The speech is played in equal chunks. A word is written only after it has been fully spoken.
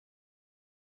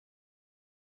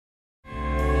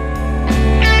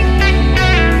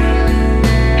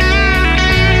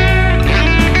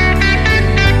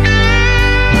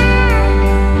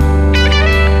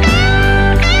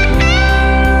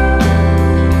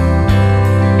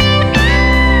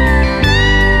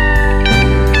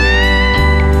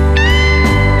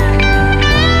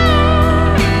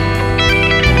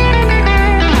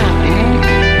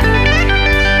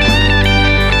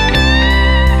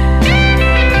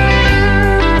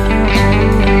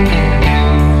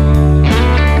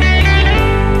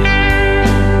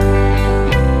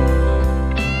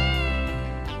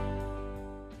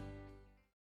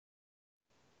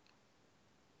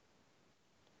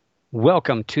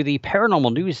Welcome to the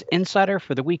Paranormal News Insider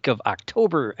for the week of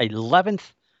October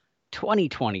 11th,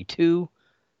 2022,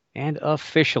 and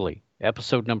officially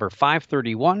episode number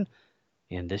 531.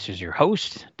 And this is your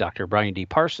host, Dr. Brian D.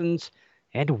 Parsons,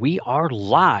 and we are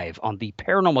live on the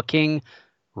Paranormal King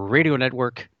radio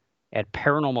network at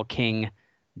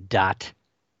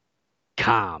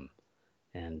paranormalking.com.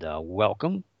 And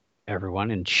welcome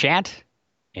everyone in chat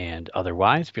and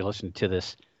otherwise, if you're listening to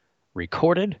this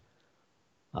recorded.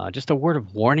 Just a word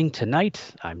of warning tonight.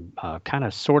 I'm kind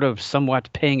of sort of somewhat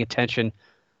paying attention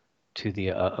to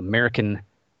the American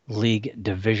League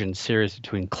Division Series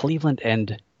between Cleveland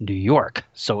and New York.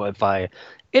 So if I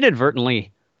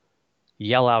inadvertently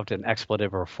yell out an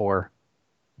expletive or four,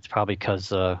 it's probably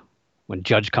because when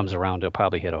Judge comes around, he'll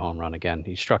probably hit a home run again.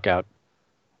 He struck out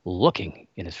looking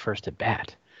in his first at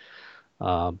bat.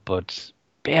 But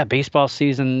yeah, baseball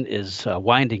season is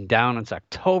winding down. It's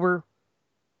October.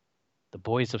 The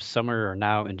boys of summer are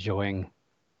now enjoying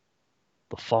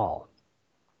the fall.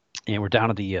 And we're down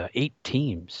to the 8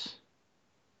 teams.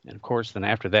 And of course, then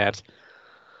after that,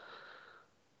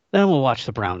 then we'll watch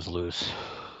the Browns lose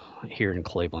here in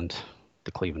Cleveland,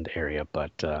 the Cleveland area.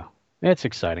 But it's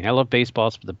exciting. I love baseball.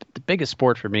 It's the biggest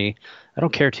sport for me. I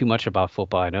don't care too much about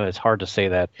football. I know it's hard to say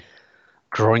that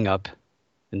growing up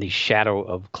in the shadow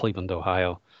of Cleveland,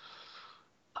 Ohio.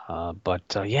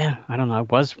 But yeah, I don't know. I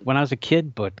was when I was a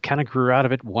kid, but kind of grew out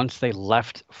of it once they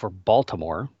left for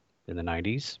Baltimore in the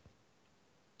 90s.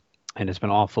 And it's been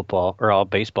all football or all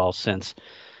baseball since.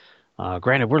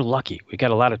 Granted, we're lucky. We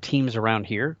got a lot of teams around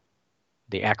here.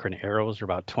 The Akron Arrows are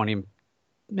about 20,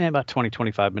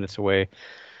 25 minutes away.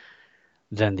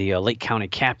 Then the Lake County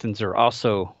Captains are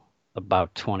also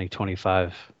about 20,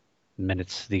 25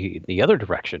 minutes the other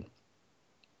direction.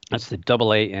 That's the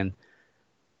AA and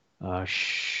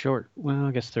short. Well,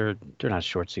 I guess they're not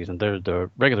short season. They're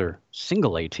the regular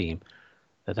single A team.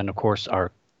 And then, of course,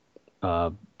 our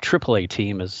AAA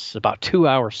team is about 2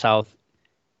 hours south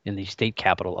in the state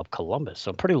capital of Columbus. So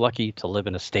I'm pretty lucky to live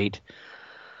in a state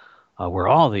where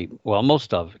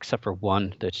most of, except for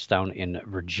one that's down in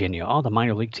Virginia, all the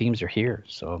minor league teams are here.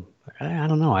 So I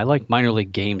don't know. I like minor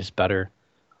league games better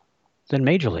than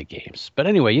major league games. But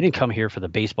anyway, you didn't come here for the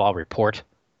baseball report.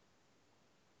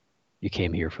 You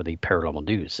came here for the paranormal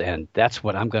news, and that's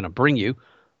what I'm going to bring you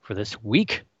for this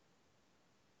week.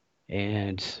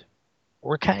 And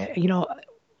we're kind of,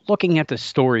 looking at the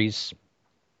stories,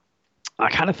 I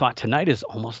kind of thought tonight is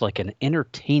almost like an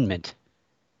entertainment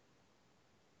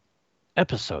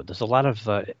episode. There's a lot of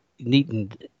neat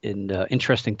and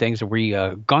interesting things.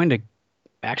 We're going to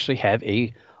actually have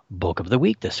a book of the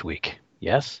week this week.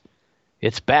 Yes,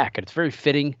 it's back, and it's very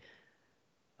fitting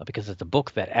because it's a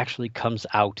book that actually comes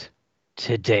out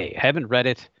today. I haven't read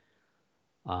it,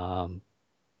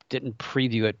 didn't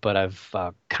preview it, but I've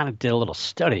kind of did a little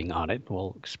studying on it.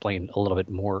 We'll explain a little bit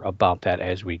more about that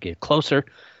as we get closer.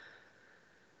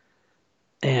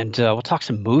 And we'll talk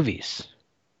some movies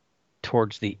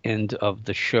towards the end of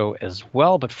the show as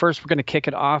well. But first, we're going to kick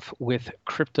it off with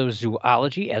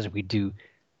cryptozoology, as we do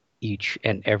each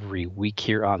and every week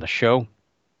here on the show.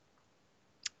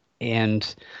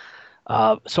 And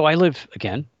so I live,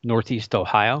 again, Northeast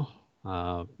Ohio.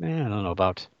 I don't know,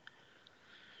 about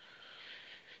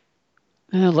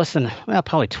less than,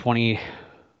 probably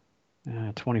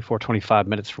 24, 25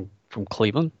 minutes from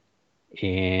Cleveland,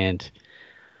 and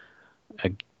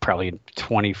probably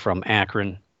 20 from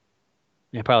Akron.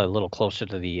 Probably a little closer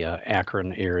to the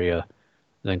Akron area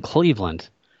than Cleveland.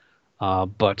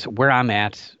 But where I'm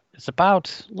at is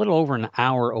about a little over an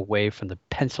hour away from the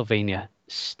Pennsylvania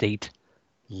state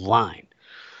line.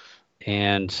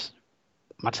 And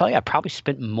I'll tell you, I probably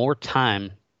spent more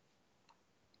time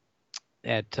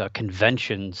at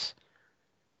conventions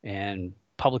and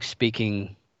public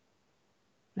speaking,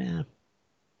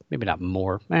 maybe not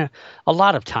more, a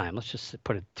lot of time, let's just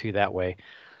put it to you that way,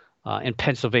 in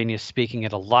Pennsylvania, speaking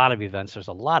at a lot of events. There's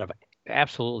a lot of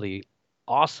absolutely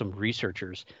awesome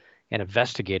researchers and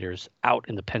investigators out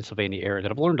in the Pennsylvania area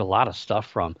that I've learned a lot of stuff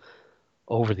from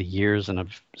over the years, and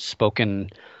I've spoken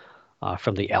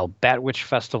from the Al Batwitch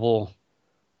Festival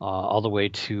all the way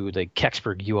to the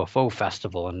Kecksburg UFO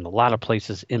Festival and a lot of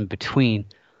places in between.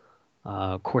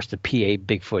 Of course, the PA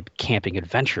Bigfoot Camping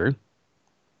Adventure,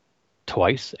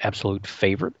 twice, absolute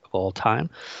favorite of all time.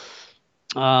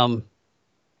 And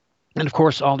of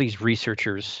course, all these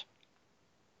researchers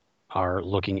are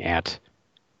looking at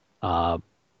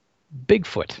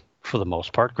Bigfoot for the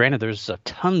most part. Granted, there's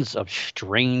tons of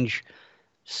strange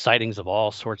sightings of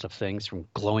all sorts of things, from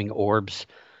glowing orbs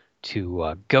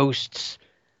to ghosts.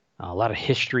 A lot of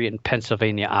history in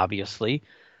Pennsylvania, obviously.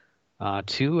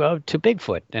 to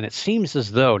Bigfoot, and it seems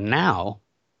as though now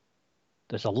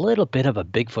there's a little bit of a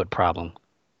Bigfoot problem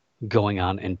going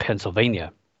on in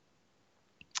Pennsylvania,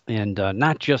 and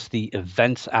not just the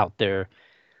events out there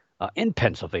in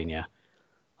Pennsylvania,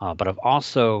 but I've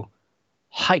also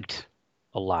hiked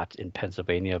a lot in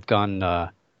Pennsylvania. I've gone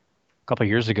a couple of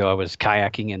years ago. I was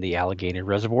kayaking in the Allegheny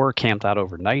Reservoir, camped out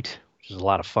overnight, which is a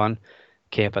lot of fun.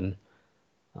 Camping,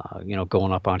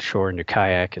 going up on shore in your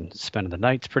kayak and spending the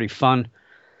night. It's pretty fun.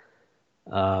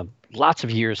 Lots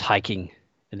of years hiking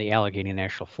in the Allegheny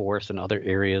National Forest and other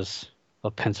areas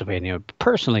of Pennsylvania.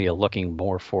 Personally, looking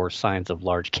more for signs of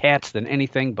large cats than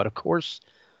anything, but of course,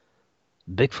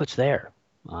 Bigfoot's there.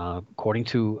 According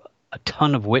to a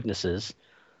ton of witnesses,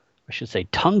 I should say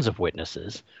tons of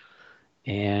witnesses,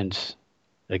 and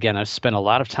again, I've spent a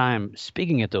lot of time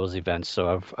speaking at those events,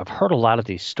 so I've heard a lot of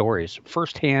these stories,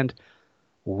 firsthand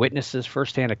witnesses,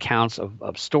 firsthand accounts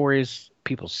of stories,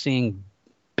 people seeing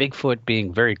Bigfoot,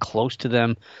 being very close to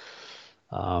them.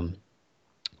 Of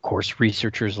course,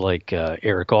 researchers like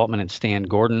Eric Altman and Stan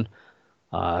Gordon.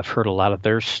 I've heard a lot of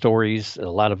their stories, a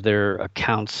lot of their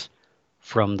accounts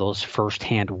from those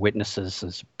firsthand witnesses.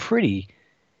 It's pretty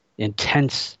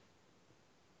intense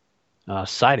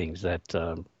sightings that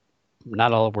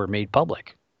not all were made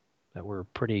public, that were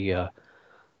pretty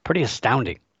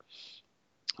astounding.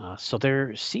 So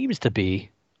there seems to be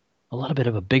a little bit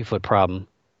of a Bigfoot problem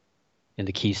in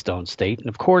the Keystone State. And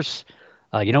of course,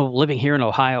 living here in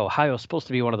Ohio is supposed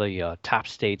to be one of the top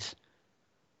states,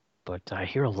 but I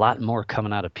hear a lot more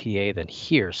coming out of PA than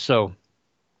here. So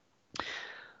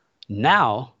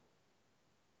now,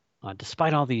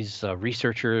 despite all these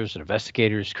researchers and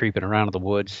investigators creeping around in the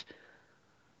woods,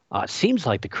 it seems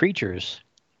like the creatures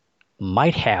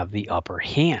might have the upper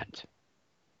hand.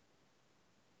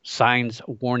 Signs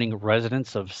warning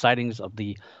residents of sightings of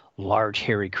the large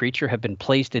hairy creature have been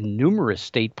placed in numerous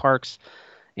state parks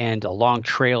and along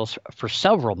trails for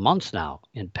several months now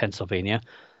in Pennsylvania.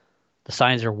 The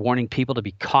signs are warning people to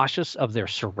be cautious of their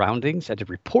surroundings and to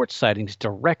report sightings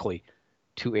directly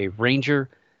to a ranger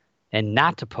and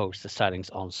not to post the sightings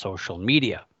on social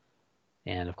media.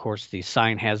 And of course, the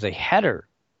sign has a header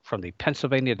from the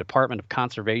Pennsylvania Department of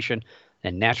Conservation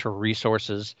and Natural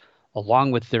Resources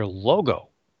along with their logo.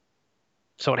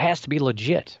 So it has to be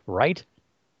legit, right?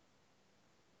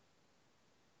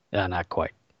 Not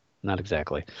quite. Not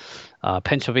exactly.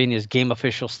 Pennsylvania's game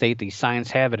official state these signs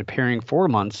have been appearing for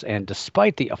months, and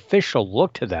despite the official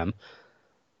look to them,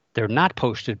 they're not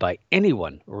posted by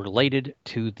anyone related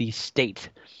to the state.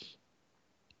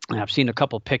 And I've seen a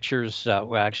couple pictures.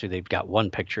 Well, actually, they've got one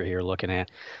picture here looking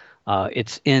at.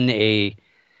 It's in a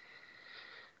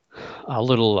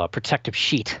little protective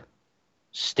sheet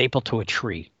stapled to a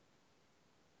tree.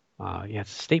 It's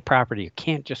state property. You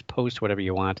can't just post whatever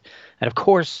you want. And of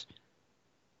course,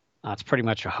 it's pretty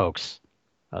much a hoax.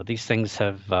 These things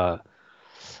have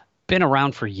been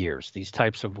around for years. These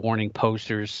types of warning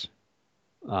posters,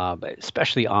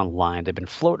 especially online, they've been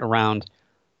floating around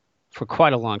for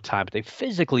quite a long time. But they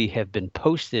physically have been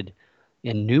posted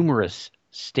in numerous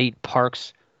state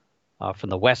parks from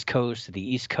the West Coast to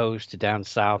the East Coast to down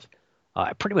south,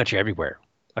 pretty much everywhere.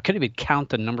 I couldn't even count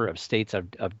the number of states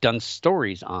I've done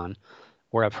stories on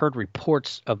where I've heard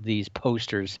reports of these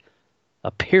posters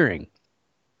appearing.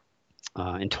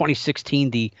 In 2016,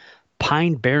 the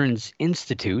Pine Barrens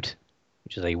Institute,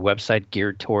 which is a website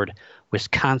geared toward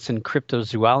Wisconsin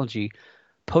cryptozoology,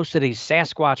 posted a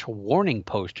Sasquatch warning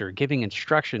poster giving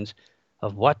instructions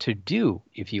of what to do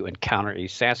if you encounter a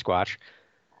Sasquatch.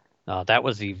 That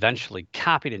was eventually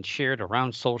copied and shared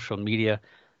around social media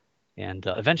and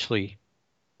eventually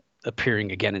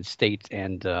appearing again in state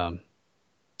and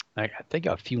I think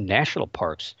a few national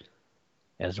parks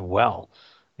as well.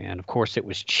 And of course, it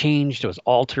was changed, it was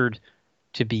altered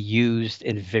to be used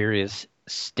in various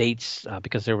states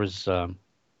because there was kind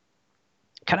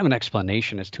of an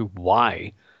explanation as to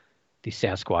why the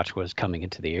Sasquatch was coming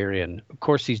into the area. And of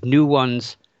course, these new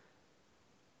ones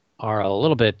are a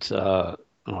little bit, I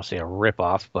don't want to say a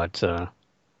ripoff, but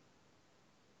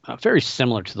very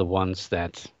similar to the ones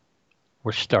that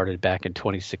were started back in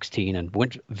 2016 and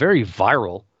went very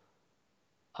viral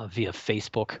via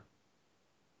Facebook.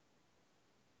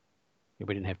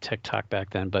 We didn't have TikTok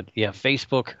back then, but yeah,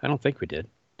 Facebook. I don't think we did.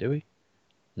 Do we?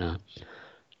 No.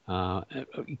 Of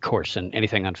course, and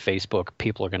anything on Facebook,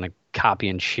 people are going to copy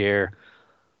and share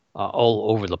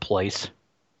all over the place.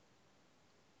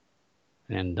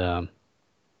 And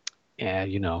yeah,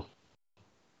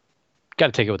 got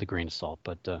to take it with a grain of salt.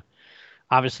 But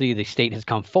obviously, the state has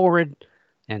come forward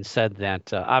and said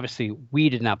that obviously we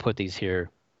did not put these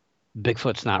here.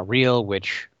 Bigfoot's not real,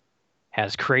 which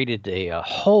has created a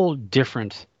whole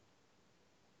different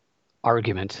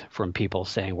argument from people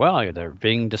saying, well, they're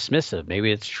being dismissive.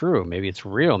 Maybe it's true. Maybe it's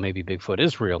real. Maybe Bigfoot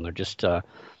is real. And they're just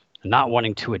not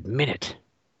wanting to admit it.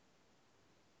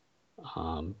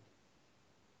 Um,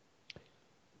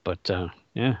 but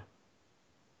yeah,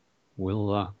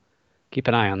 we'll keep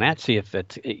an eye on that, see if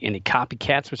it's any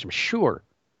copycats, which I'm sure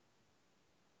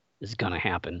is going to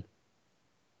happen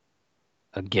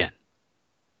again.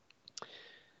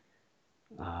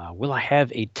 Will I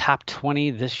have a top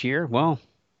 20 this year? Well,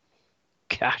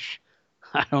 gosh,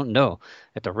 I don't know.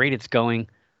 At the rate it's going,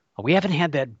 we haven't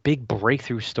had that big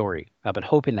breakthrough story. I've been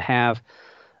hoping to have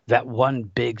that one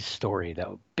big story, that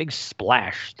big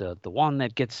splash, the one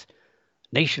that gets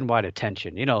nationwide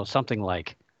attention. You know, something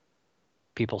like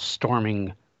people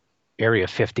storming Area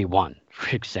 51,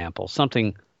 for example,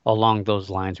 something along those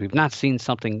lines. We've not seen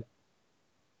something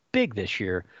big this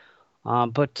year,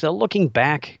 but looking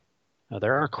back,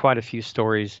 there are quite a few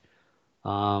stories.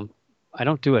 I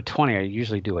don't do a 20, I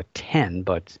usually do a 10,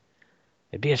 but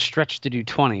it'd be a stretch to do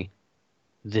 20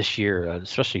 this year,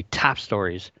 especially top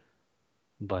stories.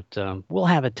 But we'll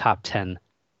have a top 10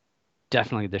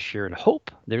 definitely this year and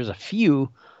hope there's a few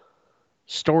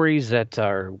stories that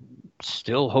are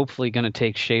still hopefully going to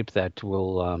take shape that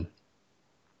will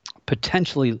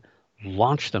potentially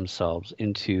launch themselves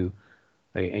into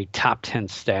a top 10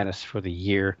 status for the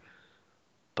year.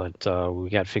 But we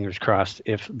got fingers crossed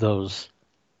if those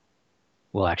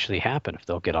will actually happen, if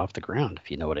they'll get off the ground,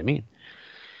 if you know what I mean.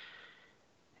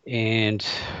 And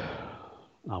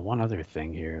one other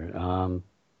thing here.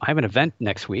 I have an event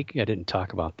next week. I didn't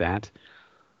talk about that.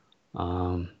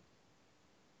 Not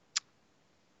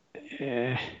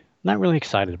really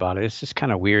excited about it. It's just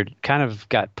kind of weird. Kind of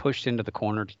got pushed into the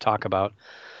corner to talk about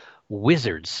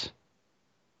wizards.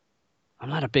 I'm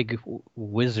not a big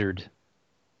wizard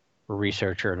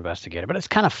researcher, investigator, but it's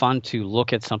kind of fun to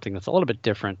look at something that's a little bit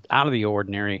different, out of the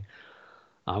ordinary.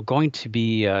 I'm going to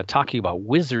be talking about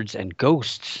wizards and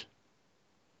ghosts.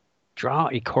 Draw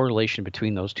a correlation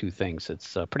between those two things.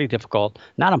 It's pretty difficult,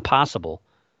 not impossible,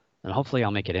 and hopefully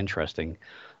I'll make it interesting.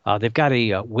 They've got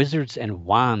a Wizards and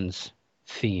Wands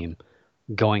theme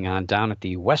going on down at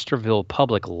the Westerville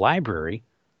Public Library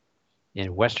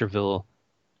in Westerville,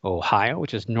 Ohio,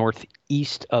 which is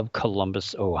northeast of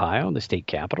Columbus, Ohio, the state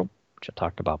capital, which I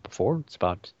talked about before. It's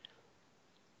about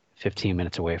 15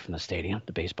 minutes away from the stadium,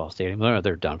 the baseball stadium.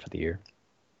 They're done for the year.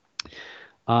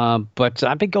 But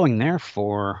I've been going there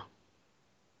for,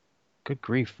 good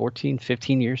grief, 14,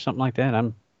 15 years, something like that.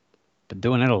 I've been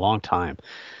doing it a long time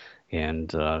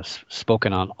and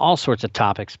spoken on all sorts of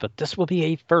topics, but this will be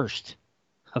a first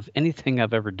of anything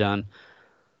I've ever done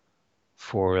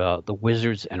for the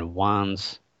Wizards and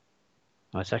Wands.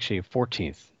 It's actually a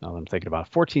 14th, now that I'm thinking about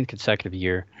it, 14th consecutive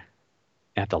year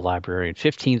at the library and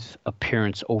 15th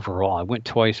appearance overall. I went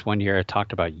twice. One year I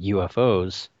talked about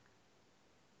UFOs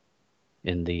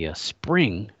in the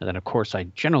spring, and then of course I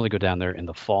generally go down there in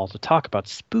the fall to talk about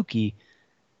spooky,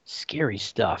 scary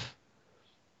stuff.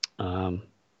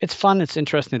 It's fun. It's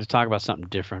interesting to talk about something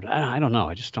different. I don't know.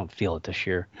 I just don't feel it this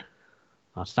year.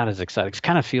 It's not as exciting. It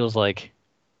kind of feels like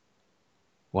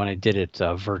when I did it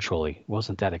virtually. It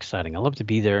wasn't that exciting. I love to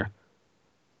be there,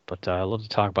 but I love to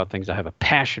talk about things I have a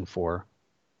passion for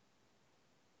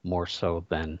more so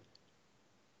than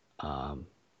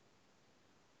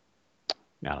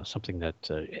something that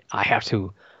I have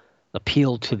to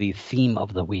appeal to the theme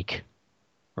of the week.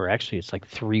 Or actually, it's like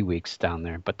 3 weeks down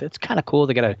there. But it's kind of cool.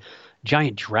 They got a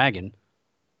giant dragon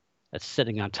that's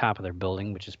sitting on top of their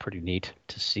building, which is pretty neat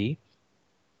to see.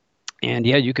 And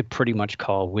yeah, you could pretty much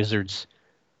call wizards,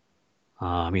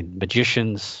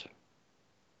 magicians,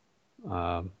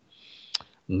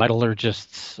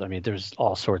 metallurgists. I mean, there's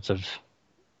all sorts of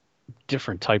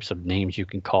different types of names you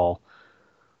can call.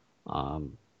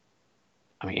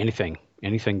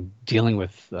 Anything dealing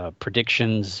with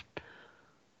predictions,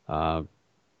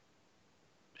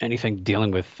 anything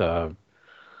dealing with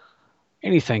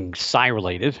anything psi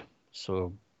related.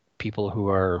 So people who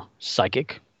are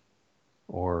psychic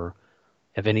or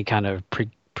have any kind of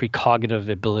precognitive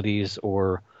abilities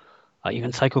or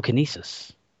even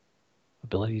psychokinesis,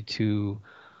 ability to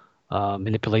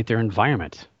manipulate their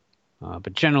environment.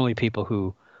 But generally people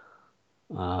who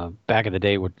back in the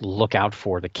day would look out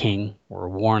for the king or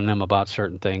warn them about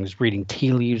certain things, reading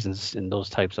tea leaves and those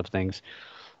types of things,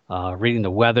 reading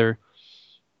the weather.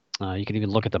 You can even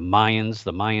look at the Mayans.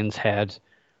 The Mayans had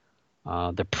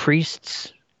the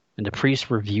priests, and the priests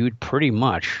were viewed pretty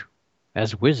much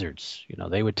as wizards. You know,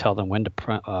 they would tell them when to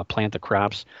plant the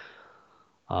crops,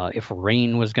 if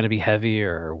rain was going to be heavy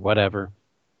or whatever.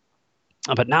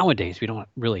 But nowadays, we don't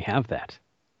really have that.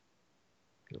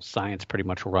 Science pretty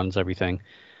much runs everything.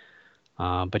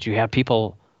 But you have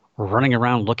people running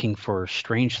around looking for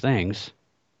strange things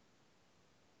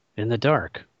in the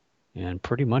dark. And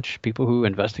pretty much people who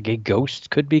investigate ghosts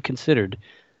could be considered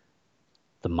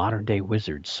the modern day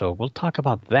wizards. So we'll talk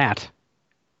about that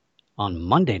on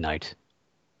Monday night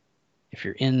if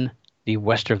you're in the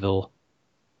Westerville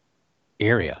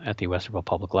area at the Westerville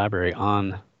Public Library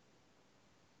on,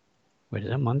 wait, is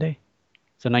that Monday?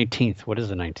 It's the 19th. What is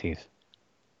the 19th?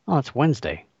 Oh, it's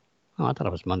Wednesday. Oh, I thought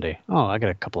it was Monday. Oh, I got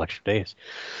a couple extra days.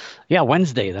 Yeah,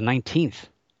 Wednesday, the 19th.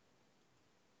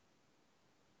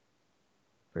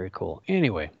 Very cool.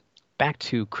 Anyway, back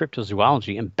to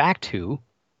cryptozoology and back to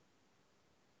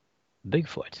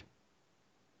Bigfoot.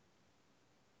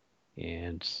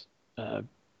 And,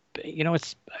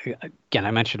 it's, again,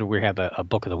 I mentioned we have a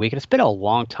book of the week, and it's been a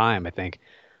long time, I think.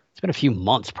 It's been a few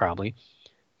months, probably.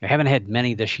 I haven't had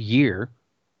many this year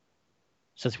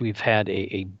since we've had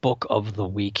a book of the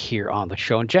week here on the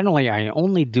show. And generally, I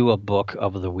only do a book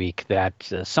of the week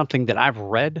that's something that I've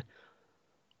read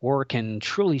or can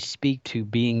truly speak to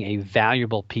being a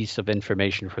valuable piece of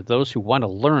information for those who want to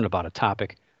learn about a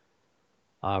topic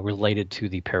related to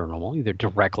the paranormal, either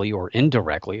directly or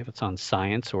indirectly, if it's on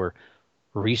science or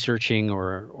researching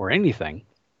or anything,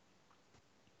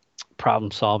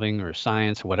 problem solving or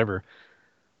science, whatever.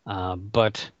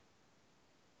 But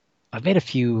I've made a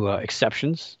few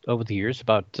exceptions over the years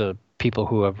about people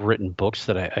who have written books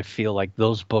that I feel like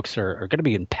those books are going to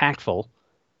be impactful,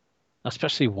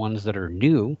 especially ones that are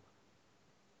new.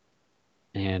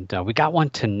 And we got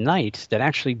one tonight that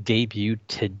actually debuted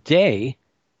today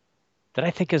that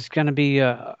I think is going to be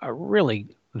a really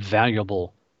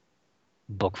valuable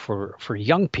book for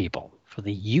young people, for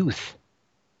the youth.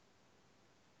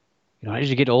 As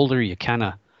you get older, you kind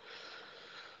of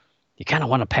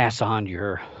want to pass on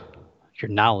your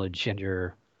knowledge and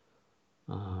your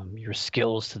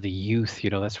skills to the youth.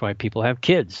 That's why people have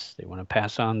kids. They want to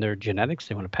pass on their genetics.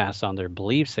 They want to pass on their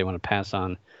beliefs. They want to pass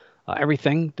on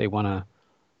everything. They want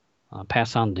to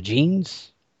pass on the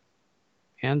genes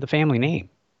and the family name,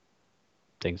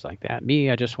 things like that. Me,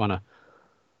 I just want to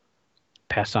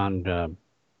pass on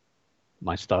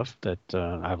my stuff that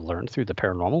I've learned through the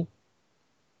paranormal.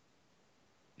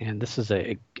 And this is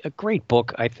a great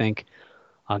book, I think,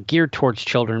 geared towards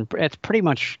children. It's pretty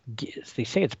much, they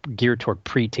say it's geared toward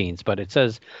preteens, but it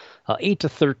says 8 to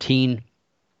 13,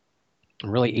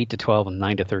 really 8 to 12 and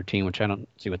 9 to 13, which I don't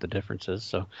see what the difference is.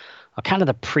 So kind of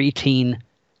the preteen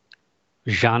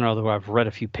genre, though I've read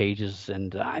a few pages,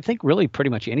 and I think really pretty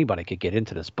much anybody could get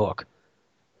into this book.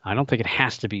 I don't think it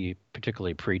has to be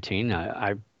particularly preteen.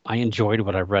 I enjoyed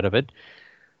what I read of it.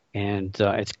 And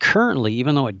it's currently,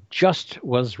 even though it just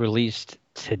was released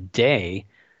today,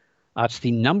 it's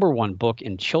the #1 book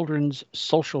in children's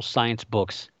social science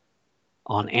books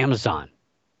on Amazon.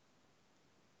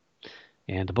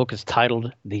 And the book is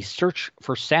titled The Search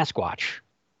for Sasquatch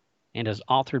and is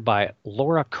authored by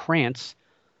Laura Krantz,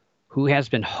 who has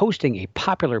been hosting a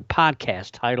popular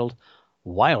podcast titled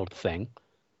Wild Thing,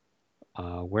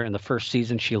 where in the first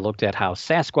season she looked at how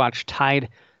Sasquatch tied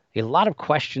a lot of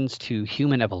questions to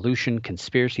human evolution,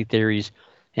 conspiracy theories,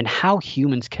 and how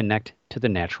humans connect to the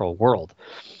natural world.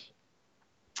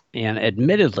 And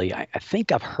admittedly, I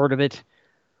think I've heard of it,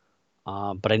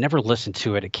 but I never listened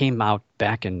to it. It came out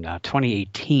back in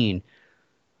 2018,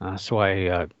 so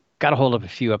I got a hold of a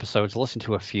few episodes, listened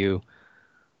to a few.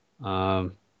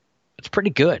 It's pretty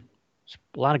good. It's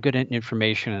a lot of good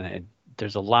information, and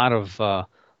there's a lot of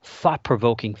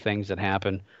thought-provoking things that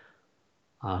happen.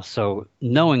 So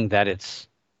knowing that it's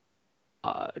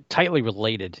tightly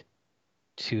related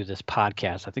to this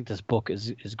podcast, I think this book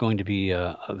is going to be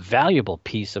a valuable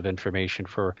piece of information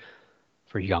for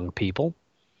young people.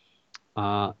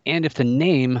 And if the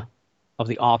name of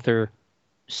the author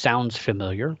sounds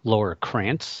familiar, Laura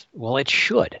Krantz, well, it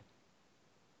should.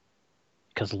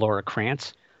 Because Laura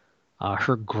Krantz,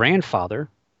 her grandfather,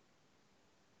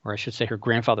 or I should say her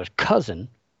grandfather's cousin,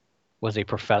 was a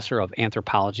professor of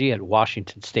anthropology at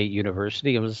Washington State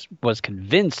University and was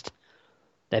convinced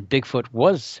that Bigfoot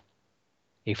was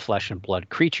a flesh and blood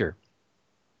creature,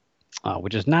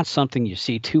 which is not something you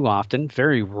see too often.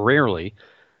 Very rarely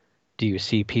do you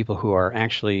see people who are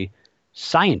actually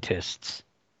scientists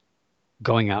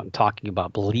going out and talking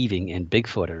about believing in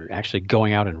Bigfoot or actually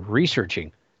going out and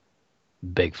researching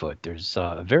Bigfoot. There's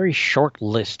a very short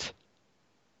list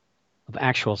of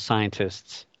actual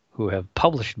scientists who have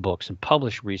published books and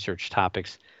published research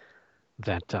topics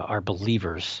that are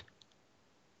believers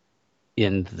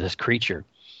in this creature.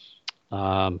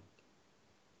 So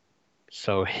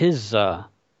his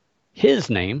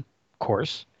name, of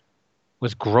course,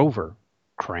 was Grover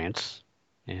Krantz,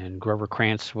 And Grover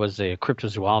Krantz was a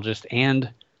cryptozoologist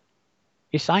and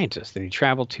a scientist. And he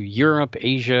traveled to Europe,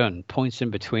 Asia, and points in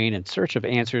between in search of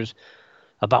answers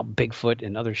about Bigfoot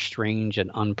and other strange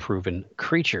and unproven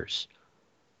creatures.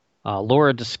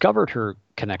 Laura discovered her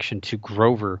connection to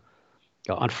Grover,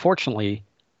 unfortunately,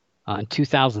 in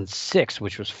 2006,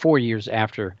 which was 4 years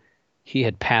after he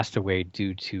had passed away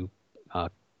due to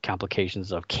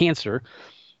complications of cancer.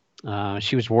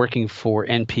 She was working for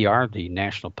NPR, the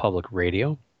National Public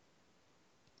Radio,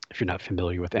 if you're not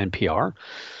familiar with NPR,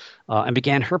 and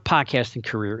began her podcasting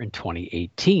career in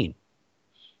 2018.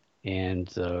 And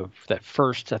that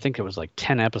first, I think it was like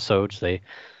 10 episodes,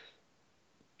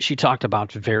 she talked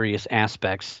about various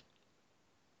aspects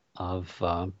of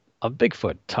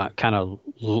Bigfoot, kind of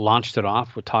launched it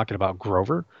off with talking about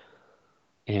Grover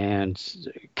and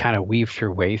kind of weaved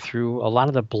her way through a lot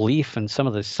of the belief and some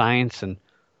of the science and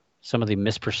some of the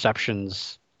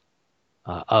misperceptions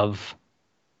of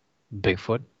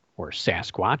Bigfoot or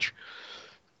Sasquatch.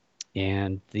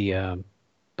 And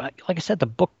but like I said, the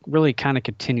book really kind of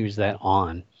continues that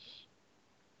on.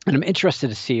 And I'm interested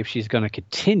to see if she's going to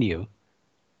continue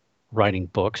writing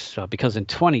books because in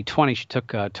 2020, she took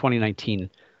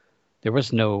 2019, there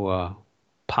was no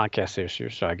podcast this year,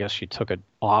 so I guess she took it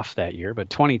off that year. But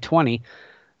 2020,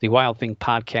 the Wild Thing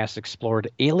podcast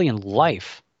explored alien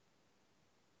life.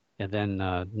 And then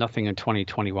nothing in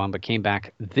 2021, but came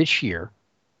back this year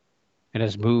and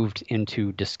has moved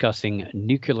into discussing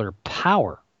nuclear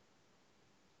power,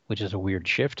 which is a weird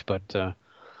shift, but,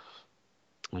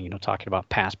 talking about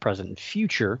past, present, and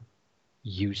future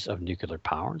use of nuclear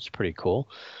power. It's pretty cool.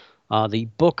 The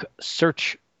book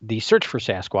The Search for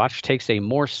Sasquatch takes a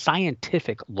more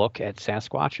scientific look at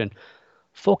Sasquatch and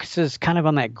focuses kind of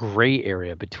on that gray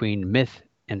area between myth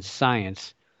and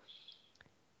science.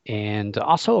 And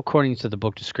also, according to the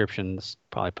book description, this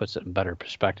probably puts it in better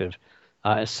perspective.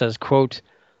 It says, quote,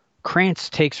 Krantz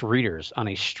takes readers on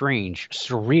a strange,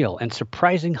 surreal, and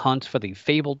surprising hunt for the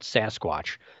fabled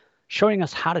Sasquatch, showing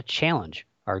us how to challenge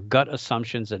our gut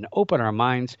assumptions and open our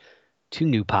minds to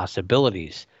new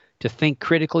possibilities, to think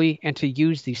critically, and to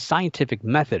use the scientific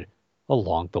method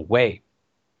along the way.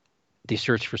 The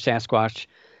Search for Sasquatch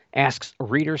asks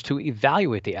readers to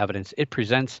evaluate the evidence it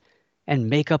presents and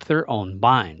make up their own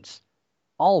minds,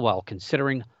 all while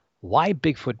considering why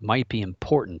Bigfoot might be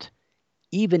important,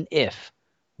 even if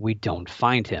we don't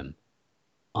find him,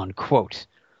 unquote.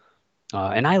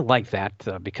 And I like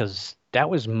that because that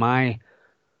was my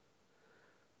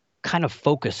kind of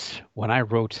focus when I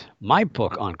wrote my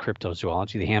book on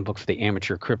cryptozoology, the Handbook for the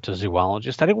Amateur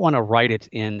Cryptozoologist. I didn't want to write it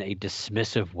in a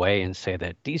dismissive way and say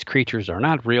that these creatures are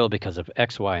not real because of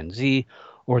X, Y, and Z,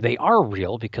 or they are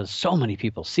real because so many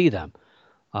people see them.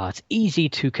 It's easy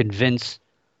to convince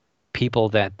people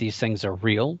that these things are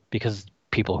real because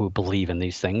people who believe in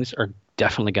these things are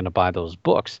definitely going to buy those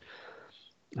books.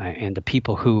 And the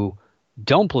people who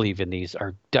don't believe in these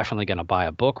are definitely going to buy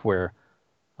a book where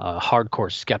a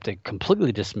hardcore skeptic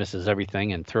completely dismisses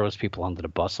everything and throws people under the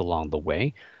bus along the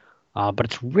way. But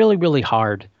it's really, really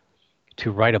hard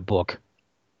to write a book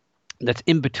that's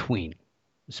in between,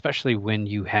 especially when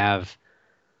you have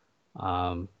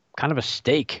kind of a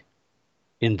stake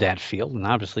in that field. And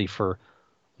obviously for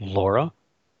Laura,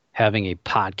 having a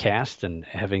podcast and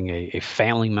having a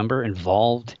family member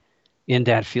involved in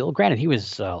that field. Granted, he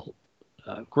was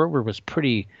Grover was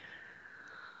pretty,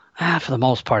 for the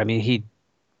most part. I mean, he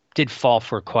did fall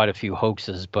for quite a few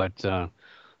hoaxes, but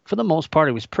for the most part,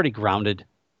 it was pretty grounded.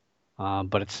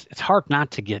 But it's hard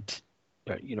not to get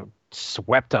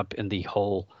swept up in the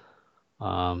whole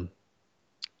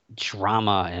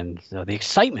drama and the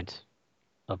excitement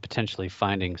of potentially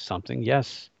finding something.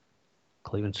 Yes,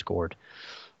 Cleveland scored.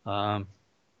 But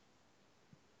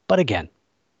again,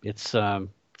 it's a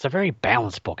very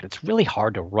balanced book. And it's really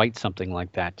hard to write something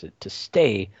like that to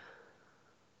stay,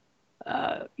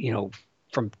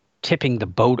 from tipping the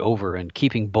boat over and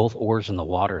keeping both oars in the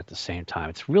water at the same time.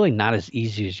 It's really not as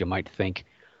easy as you might think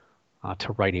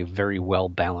to write a very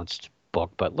well-balanced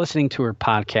book. But listening to her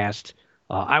podcast,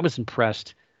 I was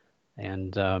impressed.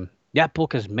 And that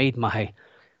book has made my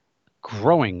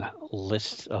growing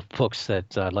list of books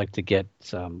that I'd like to get.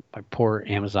 My poor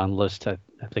Amazon list, I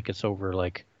think it's over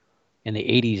like in the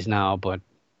 80s now, but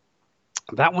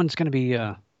that one's going to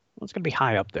be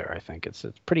high up there. I think it's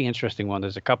a pretty interesting one.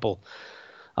 There's a couple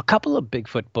of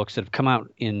Bigfoot books that have come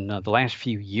out in the last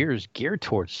few years geared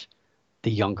towards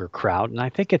the younger crowd, and I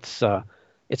think it's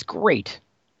great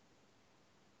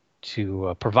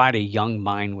to provide a young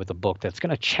mind with a book that's going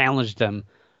to challenge them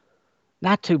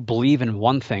not to believe in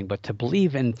one thing, but to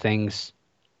believe in things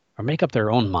or make up their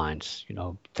own minds,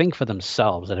 think for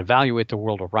themselves and evaluate the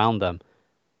world around them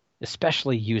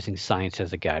especially using science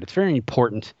as a guide. It's very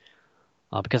important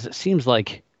because it seems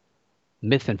like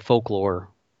myth and folklore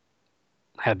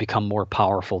have become more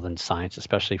powerful than science,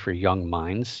 especially for young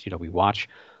minds. We watch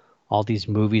all these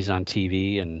movies on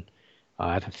TV and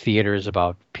at the theaters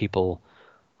about people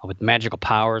with magical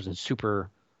powers and super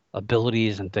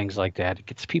abilities and things like that. It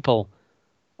gets people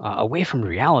away from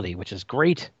reality, which is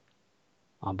great.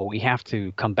 But we have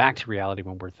to come back to reality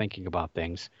when we're thinking about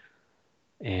things.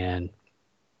 And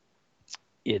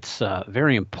it's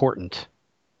very important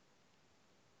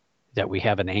that we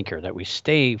have an anchor, that we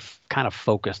stay kind of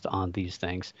focused on these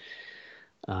things.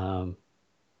 Um,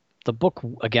 the book,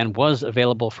 again, was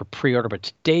available for pre-order, but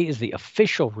today is the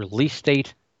official release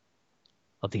date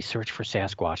of The Search for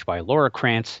Sasquatch by Laura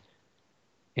Krantz.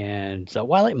 And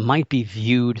while it might be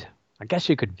viewed, I guess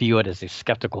you could view it as a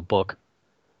skeptical book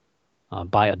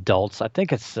by adults, I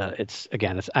think it's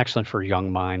again, it's excellent for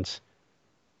young minds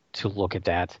to look at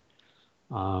that.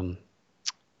 Um,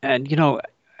 and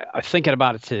I'm thinking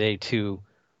about it today too,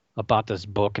 about this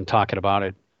book and talking about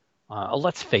it.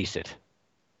 Let's face it,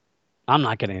 I'm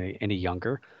not getting any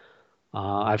younger.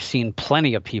 I've seen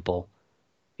plenty of people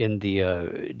in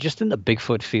the just in the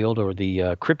Bigfoot field or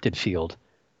the cryptid field.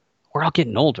 We're all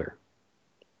getting older,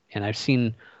 and I've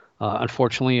seen,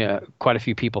 unfortunately, quite a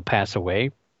few people pass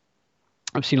away.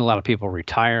 I've seen a lot of people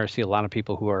retire. I see a lot of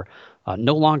people who are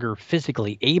no longer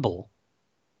physically able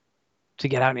to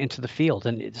get out into the field.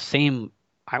 And it's the same,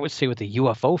 I would say, with the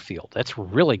UFO field. That's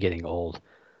really getting old.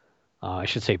 I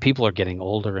should say people are getting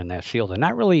older in that field and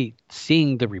not really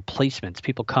seeing the replacements,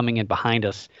 people coming in behind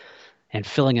us and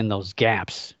filling in those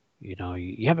gaps.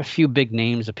 You have a few big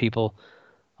names of people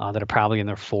that are probably in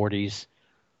their 40s,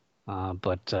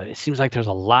 but it seems like there's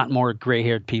a lot more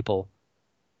gray-haired people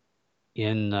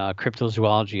in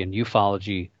cryptozoology and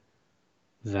ufology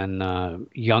than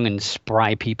young and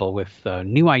spry people with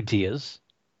new ideas.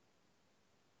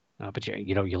 But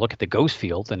you look at the ghost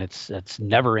field, and it's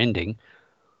never ending.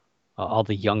 All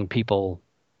the young people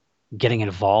getting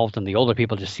involved, and the older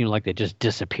people just seem like they just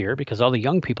disappear because all the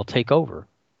young people take over.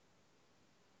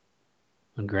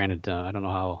 And granted, I don't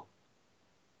know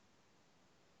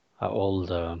how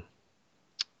old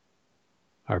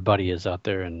our buddy is out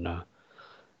there in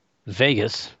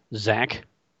Vegas, Zach.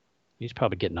 He's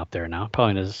probably getting up there now.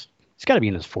 He's got to be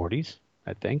in his 40s,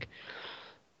 I think.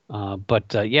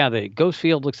 But yeah, the ghost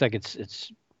field looks like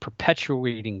it's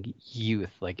perpetuating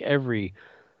youth. Like every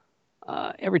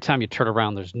time you turn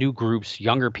around, there's new groups,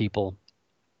 younger people.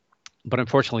 But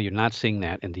unfortunately, you're not seeing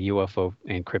that in the UFO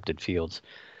and cryptid fields.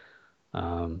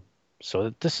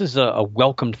 So this is a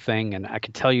welcomed thing, and I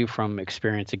can tell you from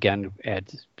experience again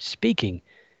at speaking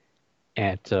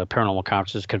at paranormal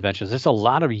conferences, conventions, there's a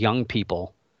lot of young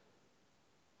people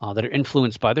that are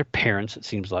influenced by their parents, it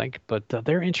seems like, but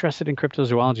they're interested in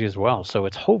cryptozoology as well. So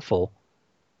it's hopeful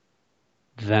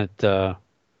that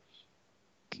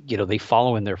they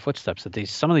follow in their footsteps. That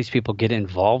some of these people get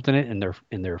involved in it in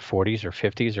their 40s or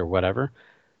 50s or whatever,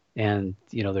 and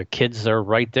their kids are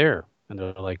right there, and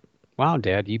they're like, "Wow,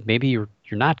 Dad, you're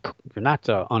not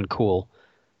uncool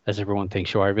as everyone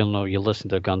thinks you are. Even though you listen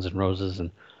to Guns N' Roses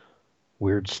and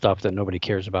weird stuff that nobody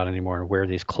cares about anymore, and wear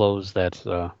these clothes that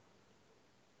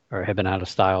or have been out of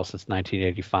style since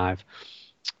 1985."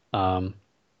 Now,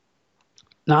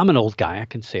 I'm an old guy. I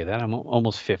can say that. I'm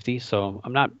almost 50, so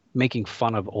I'm not making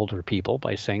fun of older people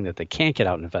by saying that they can't get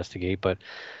out and investigate. But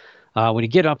when you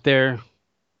get up there,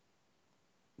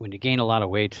 when you gain a lot of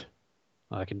weight,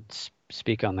 I can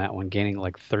speak on that one, gaining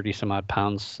like 30 some odd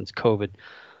pounds since COVID.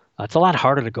 It's a lot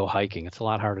harder to go hiking. It's a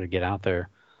lot harder to get out there.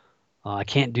 I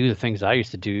can't do the things I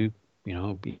used to do.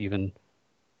 Even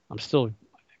I'm still,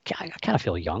 I kind of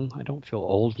feel young. I don't feel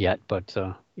old yet, but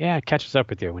yeah, it catches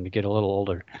up with you when you get a little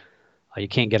older. You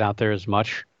can't get out there as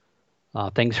much.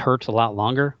 Things hurt a lot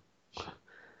longer.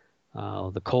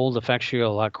 The cold affects you a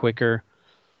lot quicker.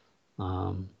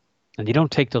 And you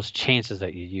don't take those chances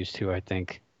that you used to, I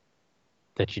think,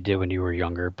 that you did when you were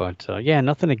younger. But yeah,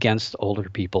 nothing against older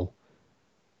people.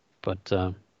 But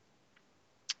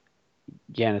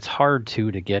yeah, and it's hard to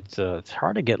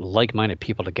get like-minded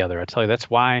people together. I tell you, that's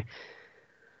why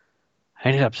I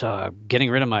ended up getting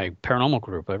rid of my paranormal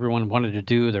group. Everyone wanted to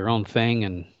do their own thing,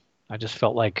 and I just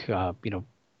felt like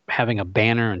having a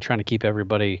banner and trying to keep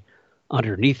everybody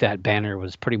underneath that banner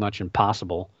was pretty much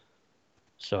impossible.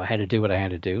 So I had to do what I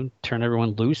had to do, turn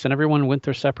everyone loose, and everyone went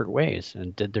their separate ways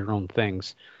and did their own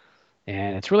things.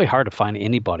 And it's really hard to find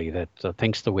anybody that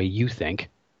thinks the way you think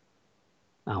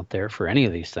out there for any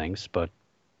of these things. But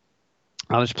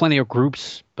there's plenty of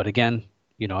groups. But again,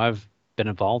 I've been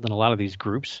involved in a lot of these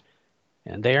groups,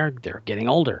 and they're getting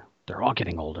older. They're all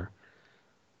getting older.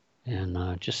 And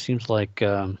it just seems like,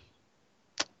 man,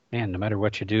 no matter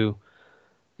what you do,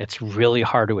 it's really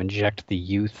hard to inject the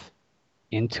youth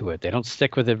into it. They don't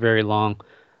stick with it very long.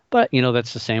 But,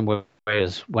 that's the same way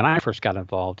as when I first got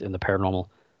involved in the paranormal.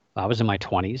 I was in my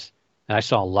 20s, and I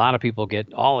saw a lot of people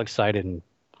get all excited and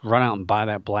run out and buy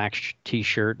that black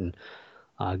t-shirt and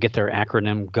get their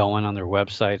acronym going on their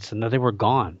websites, and then they were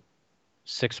gone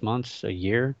 6 months, a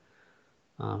year.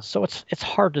 So it's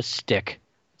hard to stick.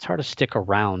 It's hard to stick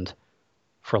around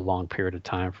for a long period of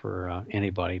time for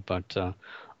anybody. But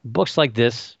books like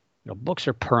this, books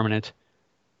are permanent,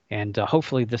 and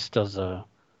hopefully this does a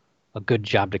good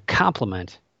job to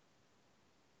complement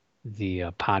the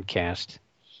podcast.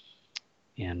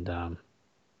 And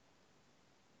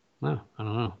well, I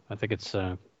don't know. I think it's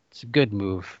a good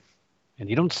move, and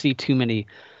you don't see too many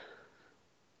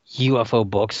UFO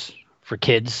books for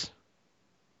kids.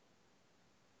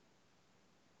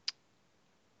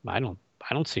 I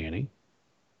don't see any.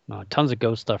 Tons of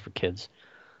ghost stuff for kids,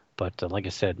 but like I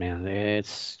said, man,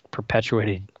 it's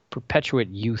perpetuate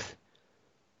youth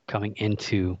coming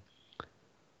into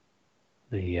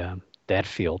the that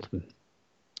field.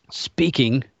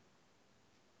 Speaking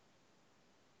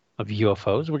of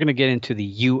UFOs, we're going to get into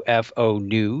the UFO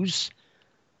news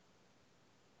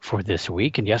for this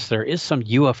week. And yes, there is some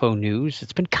UFO news.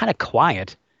 It's been kind of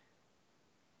quiet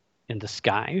in the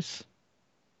skies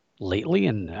lately,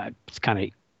 and it's kind of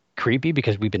creepy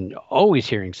because we've been always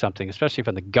hearing something, especially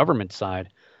from the government side,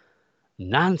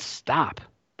 nonstop.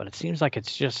 But it seems like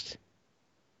it's just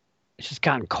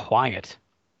gotten quiet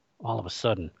all of a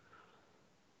sudden.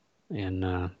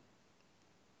 And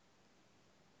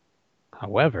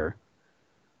however,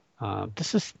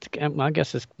 this is, I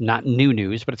guess, it's not new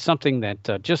news, but it's something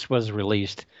that just was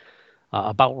released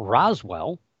about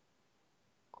Roswell.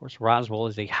 Of course, Roswell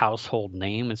is a household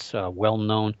name. It's well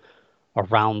known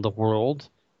around the world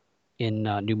in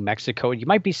New Mexico. You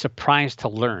might be surprised to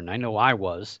learn. I know I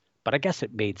was, but I guess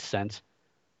it made sense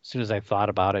as soon as I thought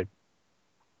about it.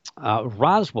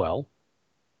 Roswell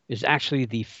is actually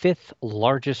the fifth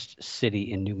largest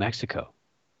city in New Mexico.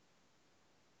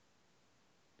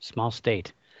 Small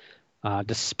state.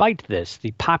 Despite this,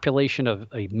 the population of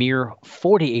a mere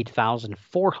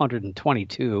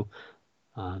 48,422,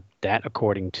 that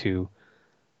according to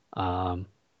um,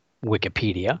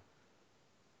 Wikipedia,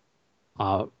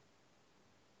 uh,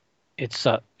 it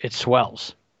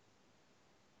swells.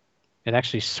 It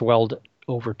actually swelled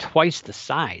over twice the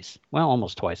size. Well,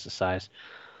 almost twice the size.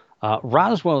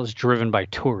 Roswell is driven by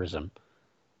tourism,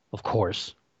 of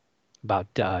course, about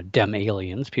dem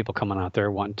aliens, people coming out there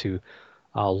wanting to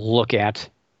look at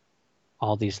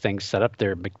all these things set up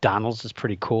there. McDonald's is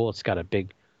pretty cool. It's got a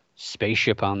big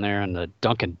spaceship on there, and the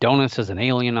Dunkin' Donuts has an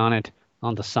alien on it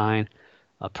on the sign.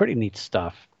 Pretty neat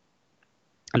stuff.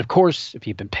 And of course, if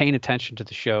you've been paying attention to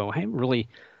the show, I haven't really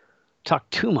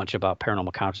talked too much about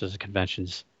paranormal conferences and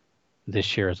conventions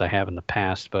this year as I have in the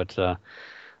past, but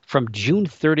from June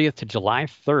 30th to July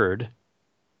 3rd,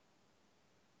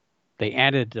 they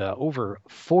added over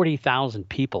 40,000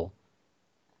 people.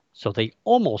 So they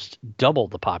almost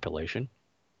doubled the population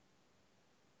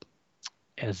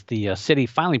as the city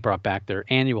finally brought back their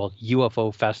annual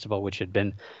UFO festival, which had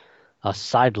been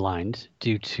sidelined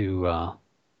due to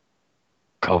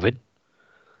COVID.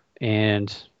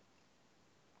 And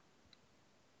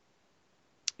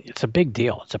it's a big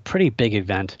deal. It's a pretty big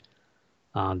event.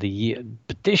 But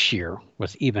this year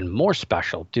was even more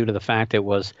special due to the fact it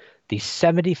was the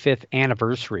 75th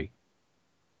anniversary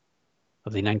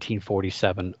of the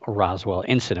 1947 Roswell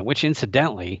incident, which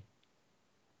incidentally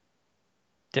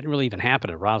didn't really even happen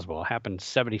at Roswell. It happened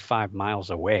 75 miles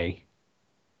away,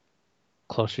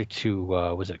 closer to,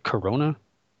 was it Corona,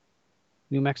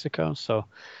 New Mexico? So,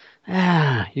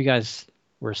 you guys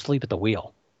were asleep at the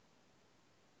wheel.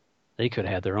 They could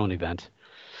have had their own event.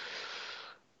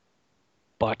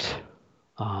 But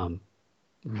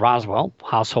Roswell,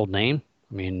 household name,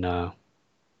 I mean,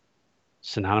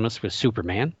 synonymous with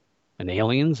Superman and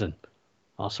aliens and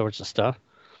all sorts of stuff.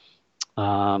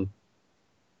 The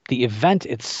event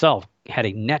itself had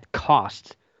a net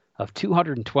cost of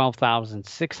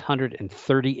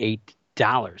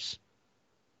 $212,638.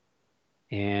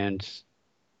 And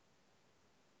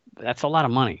that's a lot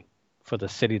of money for the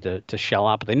city to shell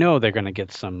out. But they know they're going to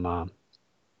get some,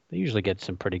 they usually get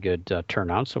some pretty good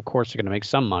turnout. So, of course, they're going to make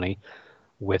some money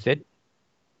with it.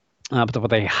 But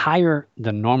with a higher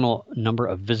than normal number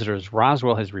of visitors,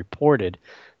 Roswell has reported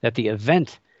that the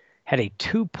event had a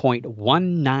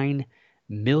 $2.19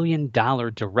 million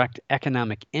direct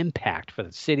economic impact for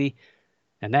the city,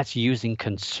 and that's using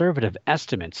conservative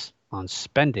estimates on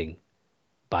spending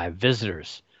by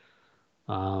visitors.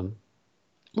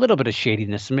 little bit of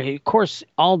shadiness. I mean, of course,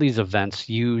 all these events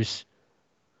use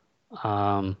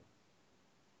um,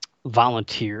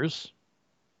 volunteers,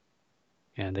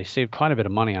 and they save quite a bit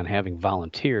of money on having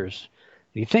volunteers.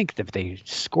 You think that if they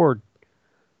scored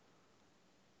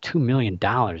 $2 million,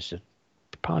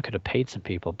 it probably could have paid some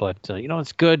people, but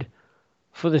it's good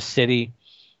for the city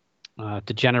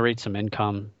to generate some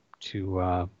income,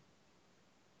 to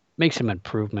make some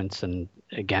improvements, and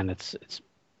again, it's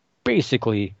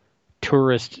basically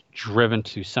tourist driven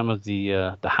to some of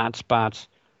the hot spots,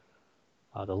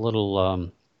 the little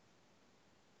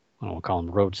I don't want to call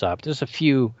them road stops. There's a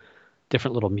few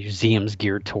different little museums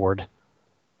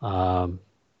um,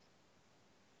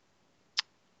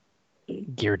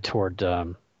 geared toward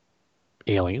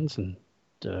aliens and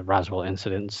the Roswell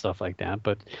incident and stuff like that.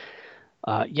 But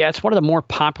yeah, it's one of the more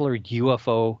popular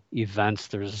UFO events.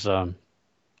 I'll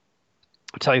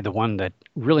tell you the one that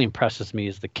really impresses me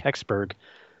is the Kecksburg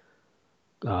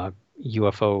uh,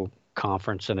 UFO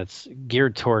conference, and it's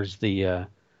geared towards the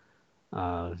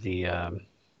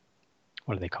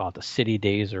what do they call it, the city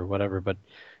days or whatever. But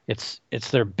it's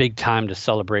their big time to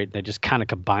celebrate. They just kind of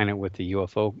combine it with the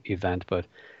UFO event, but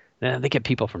they get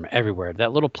people from everywhere.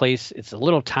 That little place, it's a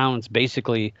little town. It's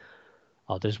basically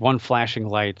there's one flashing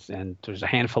light and there's a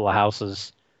handful of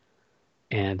houses,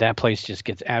 and that place just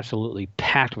gets absolutely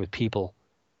packed with people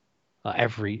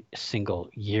every single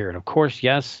year. And of course,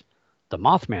 yes, the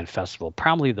Mothman Festival,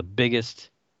 probably the biggest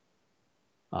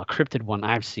cryptid one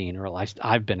I've seen, or at least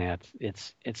I've been at.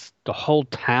 It's the whole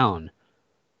town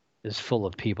is full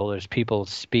of people. There's people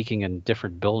speaking in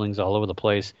different buildings all over the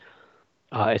place.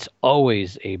 It's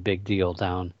always a big deal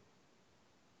down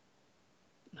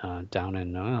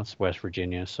in it's West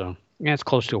Virginia. So yeah, it's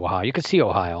close to Ohio. You can see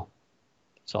Ohio.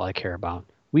 That's all I care about.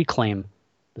 We claim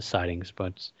the sightings,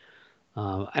 but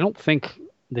I don't think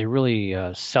they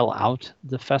really sell out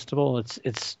the festival.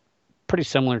 It's pretty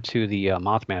similar to the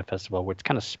Mothman Festival, where it's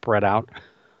kind of spread out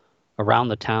around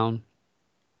the town.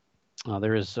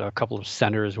 There is a couple of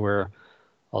centers where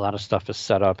a lot of stuff is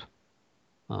set up,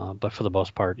 but for the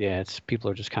most part, yeah, it's people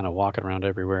are just kind of walking around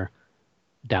everywhere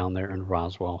down there in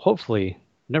Roswell. Hopefully,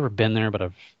 never been there, but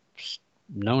I've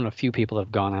known a few people that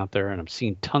have gone out there, and I've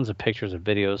seen tons of pictures and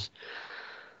videos.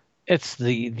 It's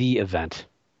the event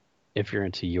if you're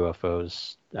into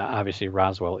UFOs. Obviously,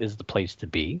 Roswell is the place to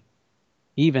be,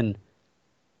 even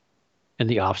in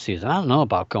the off season. I don't know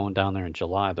about going down there in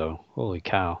July though. Holy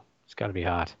cow, it's got to be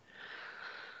hot.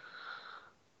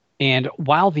 And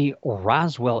while the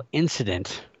Roswell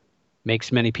incident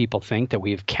makes many people think that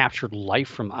we have captured life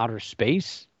from outer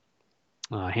space,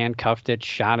 handcuffed it,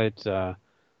 shot it,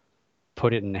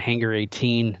 put it in Hangar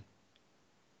 18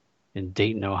 in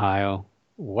Dayton, Ohio,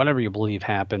 whatever you believe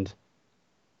happened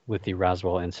with the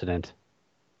Roswell incident.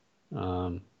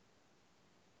 Um,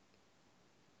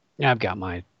 yeah, I've got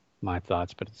my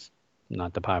thoughts, but it's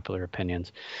not the popular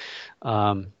opinions.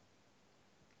 Um,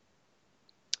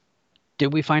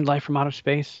 did we find life from outer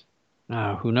space?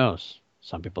 Who knows?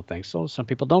 Some people think so. Some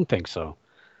people don't think so.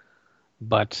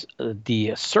 But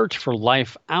the search for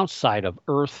life outside of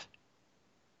Earth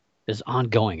is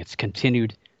ongoing. It's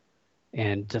continued,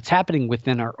 and it's happening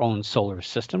within our own solar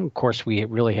system. Of course, we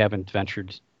really haven't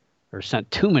ventured or sent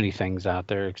too many things out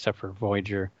there, except for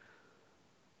Voyager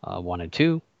 1 and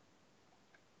 2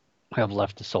 have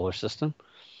left the solar system.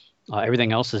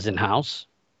 Everything else is in-house,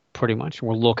 pretty much.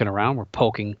 We're looking around. We're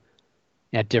poking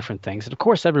at different things. And of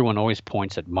course, everyone always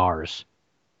points at Mars,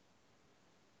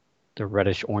 the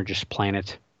reddish orangish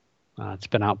planet. It's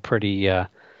been out pretty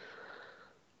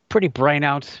bright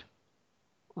out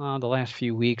the last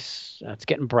few weeks. It's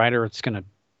getting brighter. It's going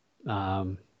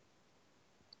to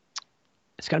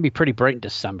be pretty bright in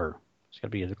December. It's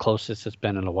going to be the closest it's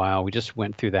been in a while. We just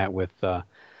went through that with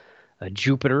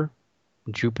Jupiter.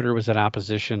 Jupiter was at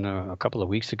opposition a couple of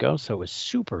weeks ago, so it was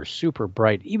super, super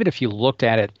bright. Even if you looked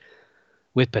at it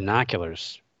with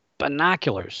binoculars,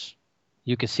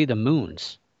 you could see the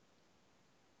moons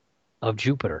of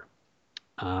Jupiter.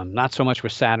 Not so much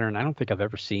with Saturn. I don't think I've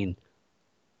ever seen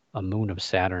a moon of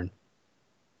Saturn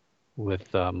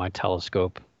with my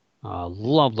telescope.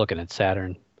 Love looking at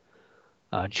Saturn.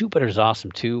 Jupiter's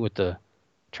awesome too with the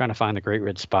trying to find the Great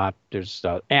Red Spot. There's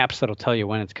apps that'll tell you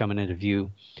when it's coming into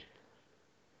view.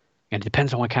 And it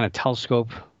depends on what kind of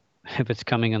telescope, if it's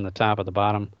coming on the top or the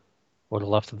bottom or the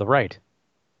left or the right.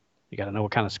 You got to know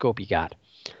what kind of scope you got.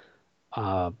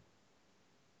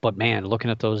 But man,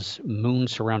 looking at those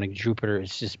moons surrounding Jupiter,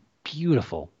 it's just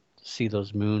beautiful to see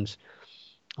those moons.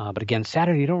 But again,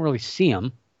 Saturn, you don't really see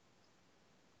them.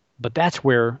 But that's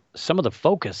where some of the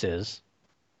focus is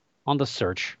on the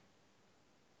search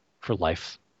for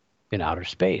life in outer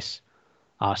space.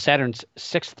 Saturn's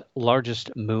sixth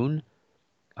largest moon,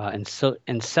 I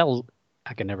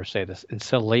can never say this,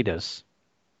 Enceladus.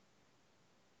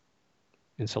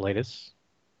 It's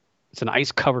an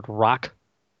ice-covered rock,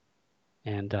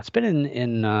 and it's been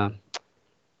in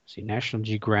see, National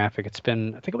Geographic. It's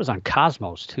been, I think it was on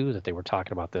Cosmos too that they were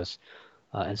talking about this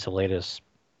Enceladus.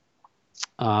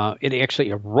 It actually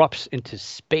erupts into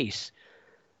space,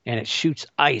 and it shoots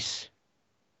ice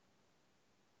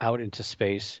out into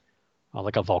space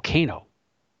like a volcano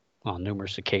on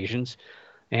numerous occasions.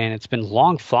 And it's been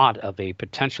long thought of a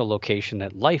potential location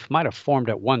that life might have formed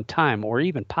at one time, or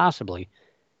even possibly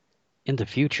in the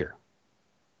future.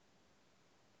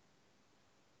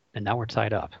 And now we're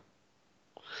tied up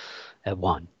at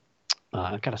one.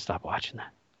 I've got to stop watching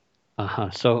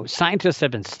that. So scientists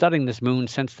have been studying this moon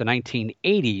since the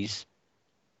 1980s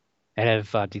and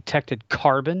have detected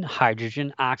carbon,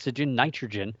 hydrogen, oxygen,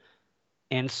 nitrogen,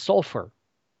 and sulfur,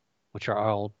 which are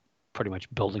all pretty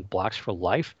much building blocks for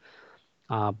life.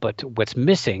 But what's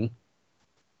missing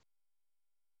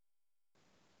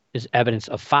is evidence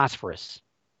of phosphorus.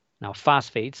 Now,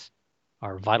 phosphates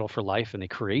are vital for life in the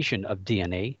creation of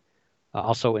DNA,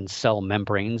 also in cell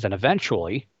membranes, and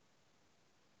eventually,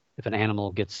 if an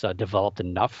animal gets developed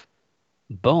enough,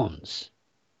 bones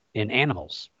in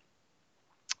animals.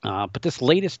 But this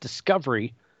latest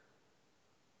discovery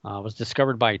was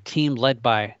discovered by a team led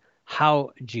by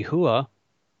Hao Jihua,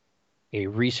 a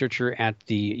researcher at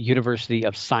the University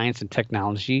of Science and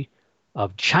Technology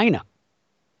of China.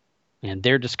 And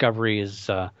their discovery is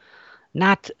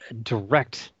not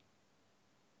direct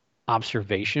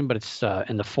observation, but it's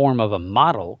in the form of a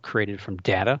model created from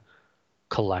data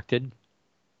collected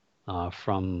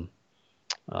from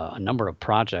a number of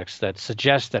projects that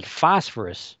suggest that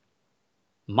phosphorus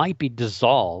might be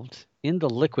dissolved in the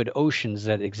liquid oceans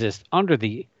that exist under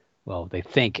the, well, they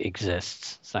think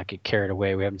exists. Let's not get carried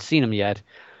away. We haven't seen them yet.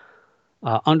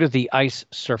 Under the ice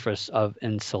surface of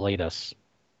Enceladus.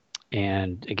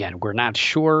 And again, we're not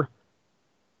sure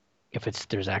if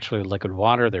there's actually liquid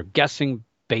water. They're guessing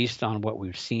based on what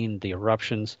we've seen, the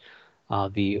eruptions.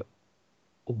 The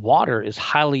water is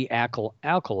highly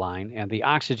alkaline, and the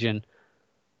oxygen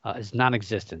is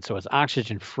non-existent. So it's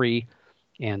oxygen-free,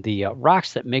 and the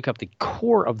rocks that make up the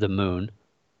core of the moon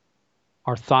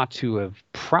are thought to have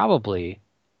probably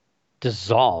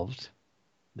dissolved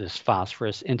this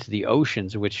phosphorus into the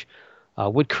oceans, which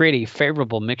would create a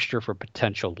favorable mixture for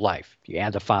potential life. You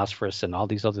add the phosphorus and all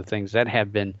these other things that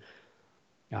have been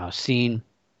seen.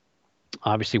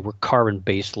 Obviously, we're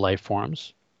carbon-based life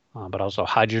forms, but also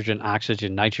hydrogen,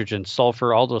 oxygen, nitrogen,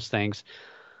 sulfur, all those things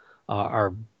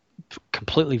are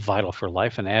completely vital for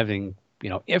life. And having,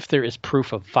 if there is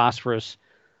proof of phosphorus,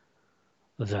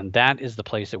 then that is the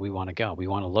place that we want to go. We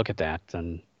want to look at that.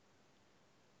 And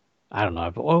I don't know,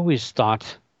 I've always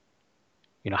thought,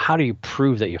 how do you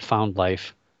prove that you found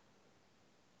life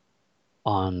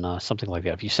on something like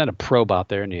that? If you send a probe out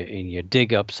there and you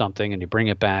dig up something and you bring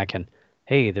it back and,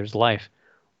 hey, there's life,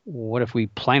 what if we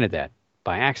planted that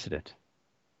by accident?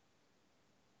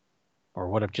 Or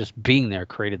what if just being there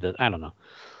created that? I don't know.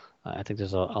 I think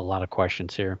there's a lot of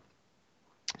questions here.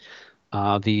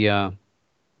 The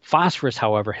phosphorus,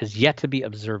 however, has yet to be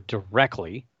observed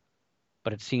directly,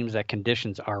 but it seems that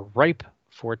conditions are ripe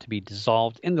for it to be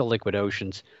dissolved in the liquid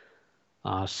oceans,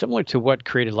 similar to what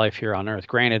created life here on Earth.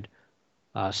 Granted,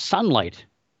 sunlight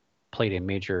played a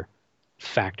major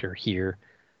factor here,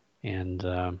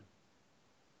 and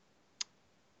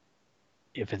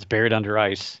if it's buried under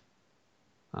ice,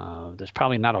 there's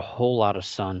probably not a whole lot of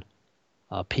sun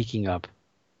peeking up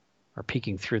or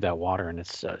peeking through that water. And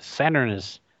it's Saturn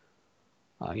is,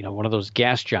 one of those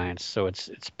gas giants, so it's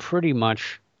pretty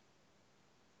much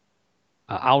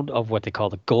out of what they call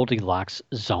the Goldilocks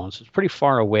zone. So it's pretty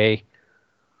far away.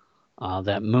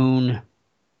 That moon,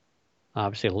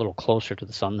 obviously a little closer to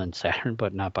the sun than Saturn,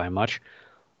 but not by much.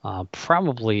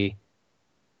 Probably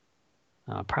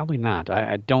not.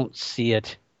 I don't see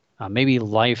it. Maybe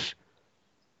life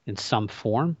in some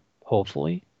form,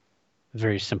 hopefully.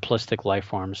 Very simplistic life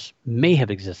forms may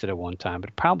have existed at one time,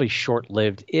 but probably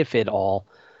short-lived, if at all.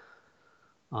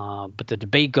 But the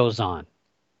debate goes on.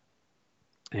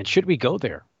 And should we go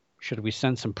there? Should we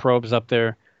send some probes up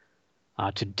there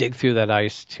to dig through that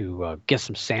ice to get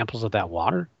some samples of that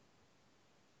water?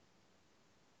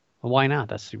 Well, why not?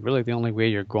 That's really the only way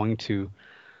you're going to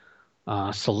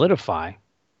solidify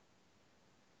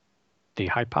the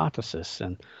hypothesis.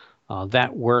 And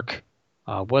that work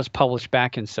was published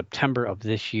back in September of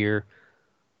this year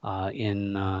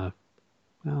in at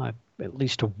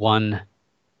least one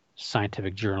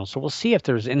scientific journal. So we'll see if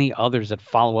there's any others that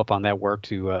follow up on that work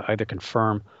to either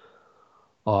confirm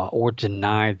or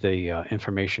deny the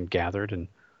information gathered. And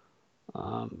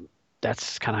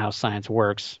that's kind of how science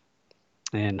works.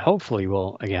 And hopefully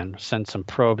we'll, again, send some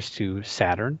probes to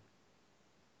Saturn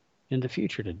in the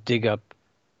future to dig up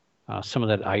some of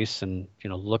that ice and,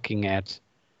 looking at,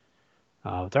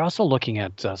 they're also looking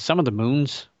at some of the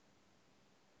moons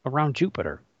around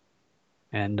Jupiter.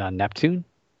 And Neptune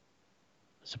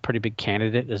is a pretty big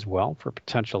candidate as well for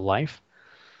potential life.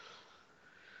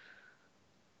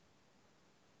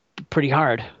 Pretty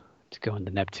hard to go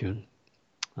into Neptune.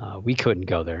 We couldn't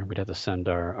go there. We'd have to send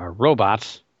our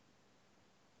robots.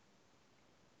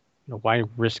 Why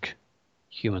risk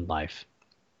human life?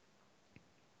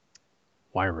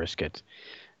 Why risk it?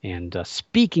 And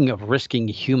speaking of risking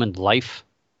human life,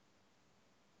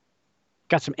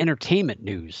 got some entertainment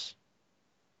news.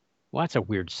 Well, that's a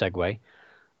weird segue.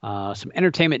 Some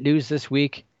entertainment news this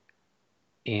week,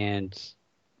 and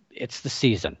it's the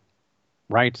season,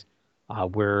 right?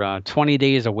 We're 20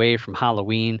 days away from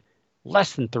Halloween,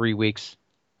 less than 3 weeks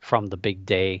from the big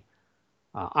day.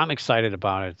 I'm excited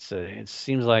about it. It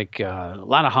seems like a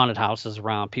lot of haunted houses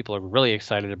around. People are really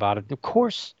excited about it. Of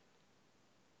course,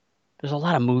 there's a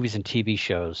lot of movies and TV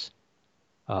shows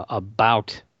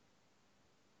about,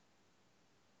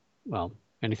 well,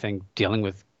 anything dealing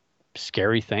with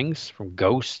scary things, from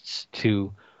ghosts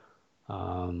to,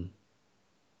 um,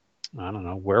 I don't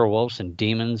know, werewolves and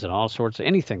demons and all sorts of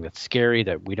anything that's scary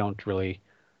that we don't really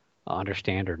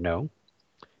understand or know.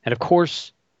 And of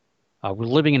course, we're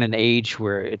living in an age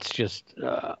where it's just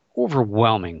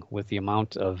overwhelming with the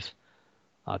amount of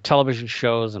television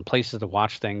shows and places to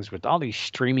watch things with all these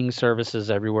streaming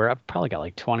services everywhere. I've probably got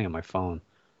like 20 on my phone.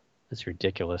 It's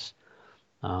ridiculous.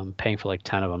 Paying for like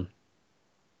 10 of them,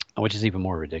 which is even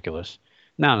more ridiculous.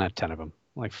 No, not 10 of them,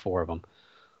 like 4 of them.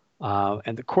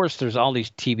 And of course, there's all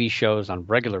these TV shows on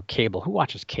regular cable. Who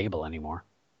watches cable anymore?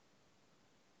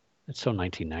 It's so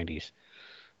 1990s.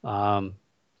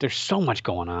 There's so much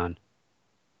going on.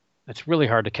 It's really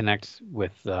hard to connect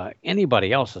with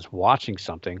anybody else that's watching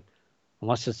something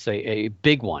unless it's a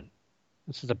big one.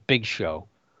 This is a big show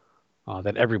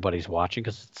that everybody's watching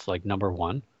because it's like number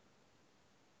one.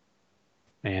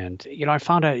 And, I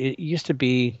found out it used to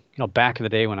be, back in the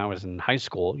day when I was in high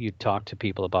school, you'd talk to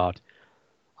people about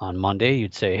on Monday,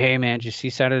 you'd say, hey, man, did you see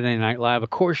Saturday Night Live? Of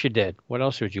course you did. What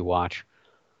else would you watch?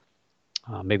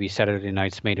 Maybe Saturday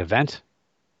night's main event,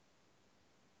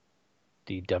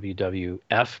 the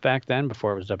WWF back then,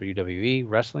 before it was WWE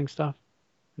wrestling stuff.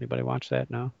 Anybody watch that?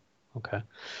 No? Okay.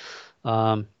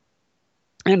 And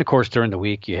of course, during the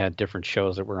week, you had different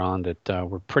shows that were on that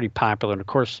were pretty popular. And of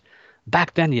course,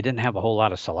 back then, you didn't have a whole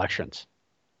lot of selections.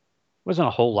 There wasn't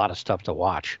a whole lot of stuff to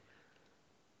watch.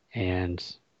 And,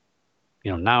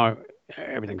 now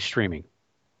everything's streaming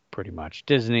pretty much.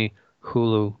 Disney,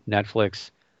 Hulu,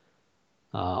 Netflix,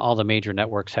 all the major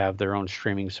networks have their own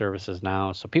streaming services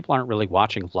now. So people aren't really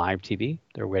watching live TV.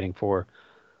 They're waiting for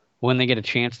when they get a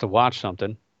chance to watch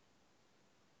something,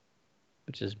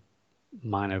 which is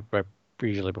mine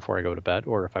usually before I go to bed,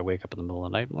 or if I wake up in the middle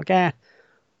of the night, I'm like,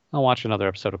 I'll watch another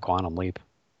episode of Quantum Leap.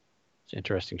 It's an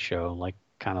interesting show,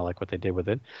 kind of like what they did with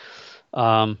it.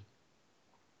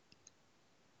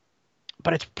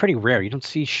 But it's pretty rare. You don't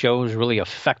see shows really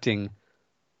affecting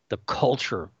the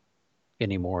culture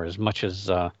anymore as much as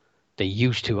they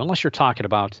used to, unless you're talking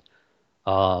about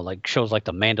like shows like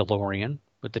The Mandalorian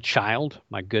with the Child.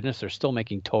 My goodness, they're still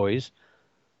making toys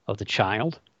of the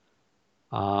Child.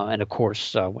 And of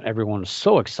course, everyone was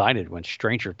so excited when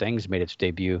Stranger Things made its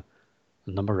debut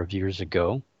a number of years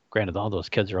ago. Granted, all those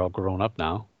kids are all grown up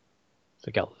now.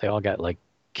 They all got like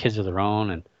kids of their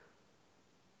own and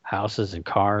houses and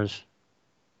cars,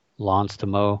 lawns to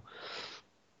mow.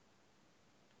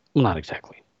 Well, not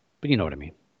exactly, but you know what I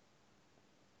mean.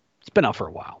 It's been out for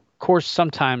a while. Of course,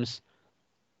 sometimes,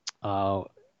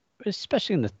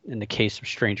 especially in the case of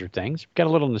Stranger Things, we've got a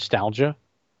little nostalgia,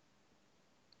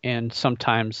 and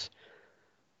sometimes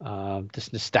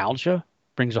this nostalgia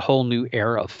brings a whole new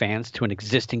era of fans to an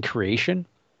existing creation,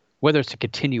 whether it's a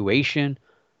continuation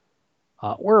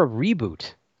or a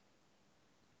reboot.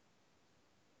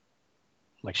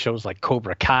 Like shows like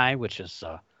Cobra Kai, which is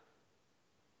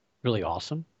really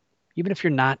awesome. Even if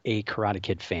you're not a Karate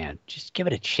Kid fan, just give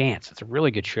it a chance. It's a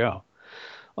really good show.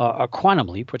 A Quantum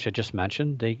Leap, which I just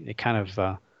mentioned, they kind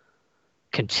of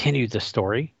continued the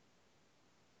story,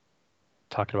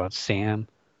 talking about Sam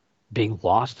being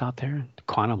lost out there in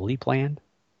Quantum Leap land.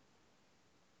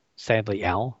 Sadly,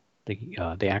 Al,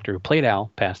 the actor who played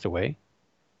Al, passed away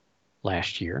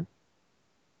last year.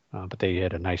 But they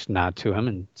had a nice nod to him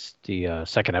in the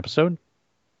second episode.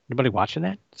 Anybody watching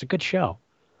that? It's a good show.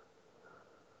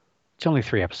 It's only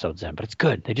 3 episodes in, but it's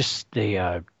good.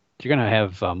 You're gonna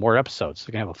have more episodes.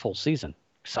 They're gonna have a full season.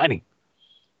 Exciting.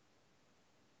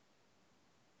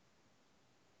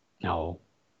 No,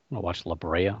 I'm gonna watch La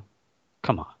Brea.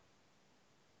 Come on.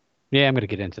 Yeah, I'm gonna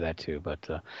get into that too. But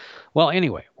well,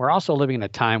 anyway, we're also living in a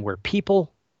time where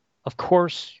people, of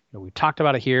course, we talked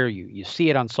about it here. You see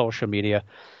it on social media,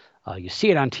 you see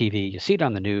it on TV, you see it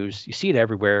on the news, you see it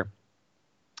everywhere.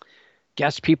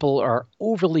 Guess people are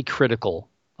overly critical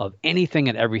of anything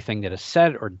and everything that is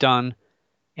said or done,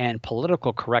 and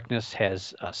political correctness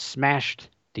has smashed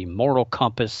the moral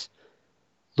compass,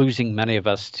 losing many of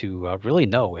us to really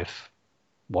know if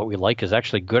what we like is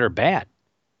actually good or bad.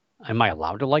 Am I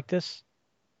allowed to like this?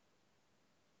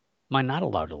 Am I not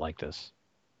allowed to like this?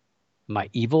 Am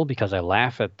I evil because I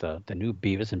laugh at the new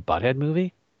Beavis and Butthead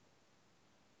movie?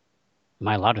 Am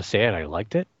I allowed to say it? I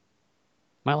liked it?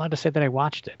 Am I allowed to say that I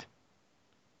watched it?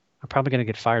 I'm probably going to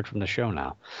get fired from the show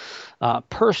now.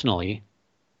 Personally,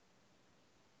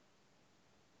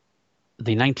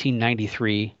 the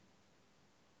 1993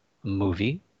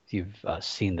 movie, you've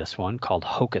seen this one, called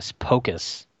Hocus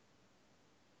Pocus,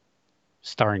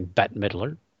 starring Bette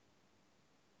Midler,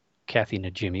 Kathy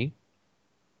Najimy,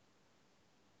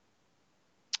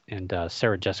 and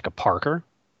Sarah Jessica Parker.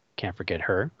 Can't forget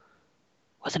her.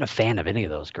 Wasn't a fan of any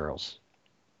of those girls,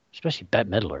 especially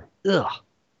Bette Midler. Ugh.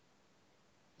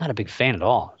 Not a big fan at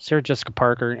all. Sarah Jessica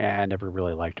Parker, I never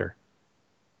really liked her.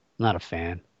 Not a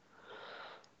fan.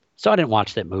 So I didn't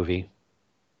watch that movie.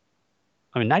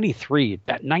 I mean,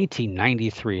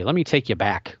 1993. Let me take you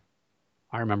back.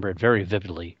 I remember it very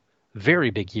vividly.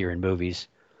 Very big year in movies.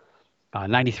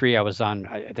 93, I was on,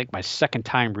 I think, my second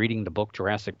time reading the book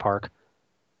Jurassic Park,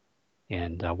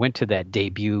 and went to that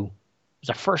debut. It was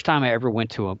the first time I ever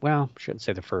went to a, well, I shouldn't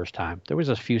say the first time. There was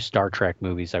a few Star Trek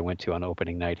movies I went to on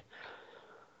opening night.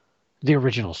 The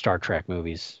original Star Trek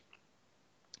movies.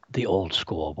 The old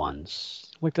school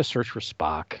ones. Like The Search for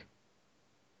Spock.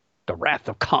 The Wrath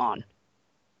of Khan.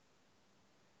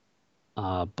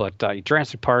 But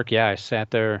Jurassic Park, yeah, I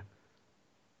sat there,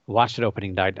 watched it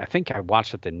opening night. I think I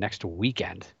watched it the next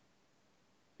weekend.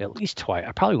 At least twice.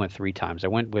 I probably went 3 times. I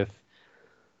went with,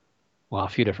 well, a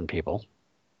few different people.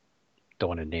 Don't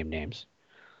want to name names.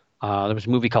 There was a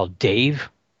movie called Dave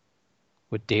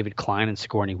with David Klein and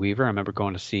Sigourney Weaver. I remember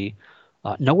going to see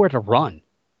Nowhere to Run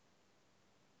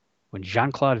when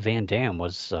Jean-Claude Van Damme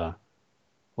was the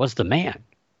man.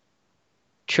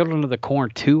 Children of the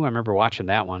Corn 2, I remember watching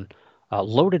that one.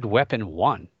 Loaded Weapon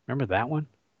 1, remember that one?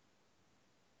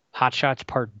 Hot Shots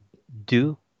Part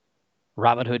 2,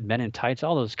 Robin Hood Men in Tights,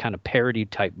 all those kind of parody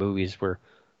type movies were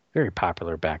very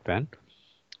popular back then.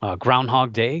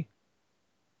 Groundhog Day,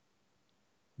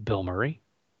 Bill Murray.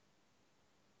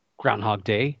 Groundhog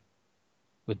Day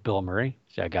with Bill Murray.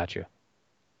 See, I got you.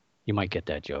 You might get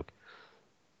that joke.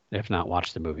 If not,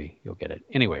 watch the movie. You'll get it.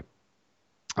 Anyway,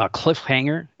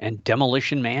 Cliffhanger and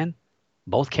Demolition Man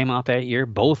both came out that year,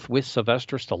 both with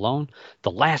Sylvester Stallone. The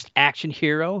Last Action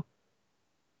Hero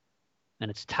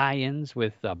and its tie-ins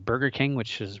with Burger King,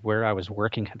 which is where I was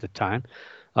working at the time,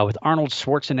 with Arnold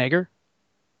Schwarzenegger.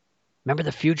 Remember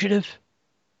The Fugitive?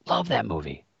 Love that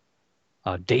movie.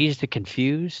 Dazed and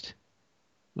Confused.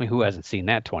 I mean, who hasn't seen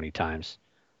that 20 times?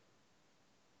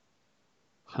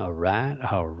 All right,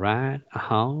 all right,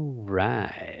 all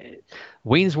right.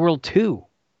 Wayne's World 2.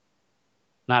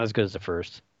 Not as good as the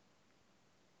first.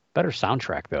 Better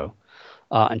soundtrack, though.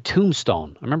 And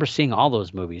Tombstone. I remember seeing all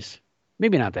those movies.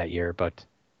 Maybe not that year, but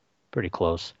pretty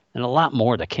close. And a lot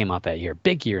more that came out that year.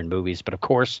 Big year in movies, but of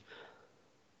course,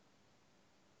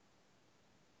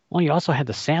 well, you also had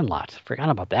The Sandlot. Forgot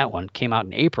about that one. Came out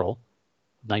in April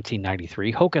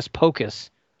 1993. Hocus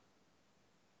Pocus,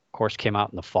 of course, came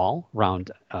out in the fall, around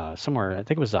somewhere, I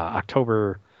think it was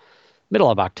October,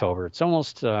 middle of October. It's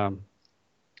almost, I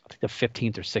think the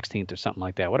 15th or 16th or something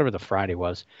like that, whatever the Friday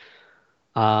was.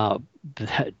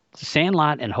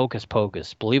 Sandlot and Hocus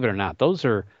Pocus, believe it or not, those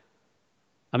are,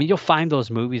 I mean, you'll find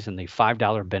those movies in the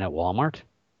 $5 bin at Walmart,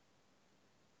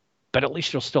 but at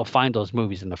least you'll still find those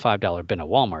movies in the $5 bin at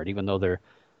Walmart, even though they're,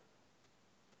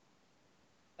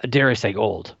 dare I say,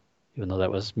 old, even though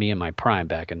that was me in my prime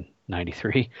back in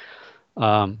 93.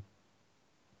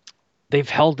 They've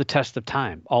held the test of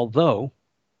time, although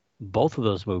both of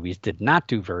those movies did not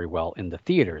do very well in the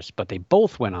theaters, but they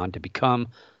both went on to become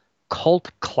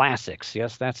cult classics.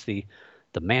 Yes, that's the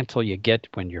mantle you get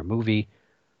when your movie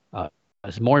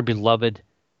is more beloved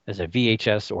as a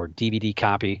VHS or DVD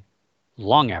copy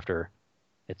long after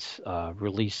its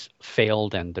release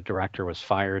failed and the director was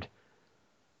fired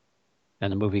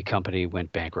and the movie company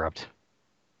went bankrupt.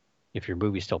 If your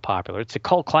movie's still popular, it's a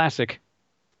cult classic.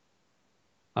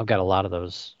 I've got a lot of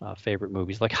those favorite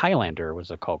movies. Like Highlander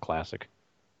was a cult classic,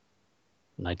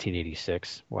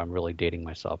 1986. Well, I'm really dating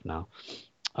myself now.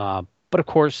 But of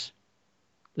course,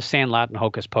 The Sandlot and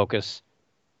Hocus Pocus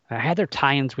had their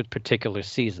tie-ins with particular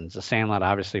seasons. The Sandlot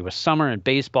obviously was summer and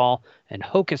baseball, and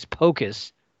Hocus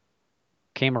Pocus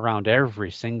came around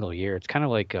every single year. It's kind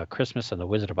of like Christmas and the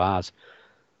Wizard of Oz.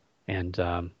 And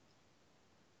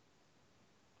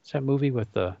it's that movie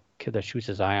with the kid that shoots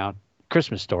his eye out.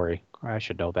 Christmas Story. I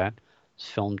should know that. It's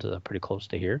filmed pretty close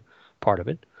to here, part of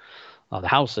it. The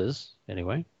house is,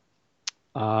 anyway.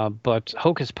 But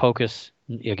Hocus Pocus,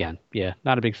 again, yeah,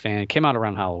 not a big fan. It came out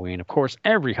around Halloween. Of course,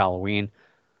 every Halloween,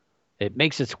 it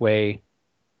makes its way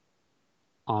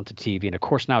onto TV. And of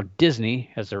course, now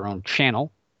Disney has their own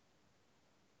channel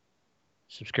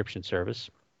subscription service.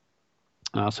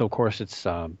 So, of course, it's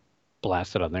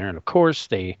blasted on there. And of course,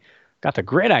 they got the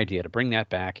great idea to bring that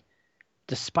back,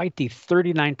 despite the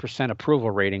 39%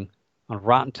 approval rating on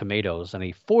Rotten Tomatoes and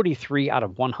a 43 out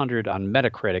of 100 on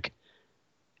Metacritic.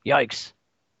 Yikes.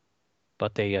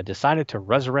 But they decided to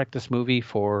resurrect this movie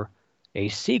for a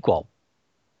sequel.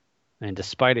 And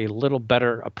despite a little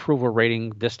better approval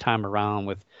rating this time around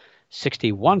with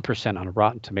 61% on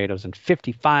Rotten Tomatoes and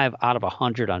 55 out of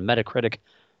 100 on Metacritic,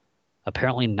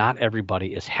 apparently not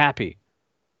everybody is happy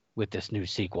with this new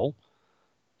sequel.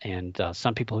 And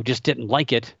some people who just didn't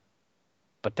like it.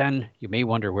 But then you may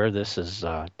wonder where this is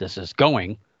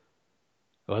going.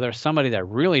 Well, there's somebody that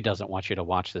really doesn't want you to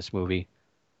watch this movie.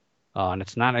 And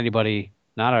it's not anybody,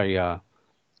 not a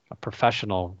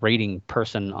professional rating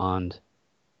person on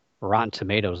Rotten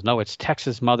Tomatoes. No, it's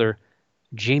Tex's mother,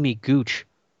 Jamie Gooch,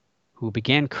 who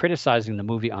began criticizing the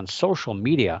movie on social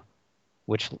media,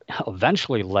 which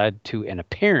eventually led to an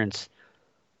appearance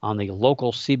on the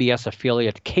local CBS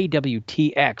affiliate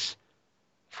KWTX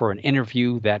for an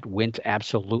interview that went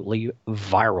absolutely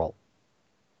viral.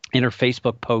 In her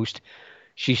Facebook post,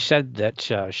 she said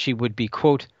that she would be,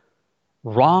 quote,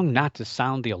 wrong not to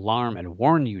sound the alarm and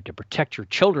warn you to protect your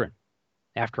children.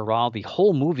 After all, the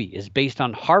whole movie is based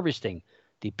on harvesting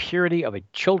the purity of a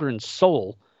children's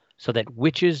soul so that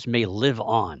witches may live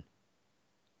on,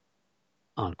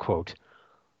 unquote.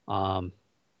 And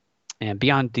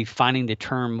beyond defining the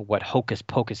term what hocus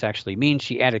pocus actually means,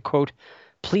 she added, quote,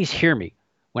 please hear me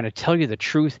when I tell you the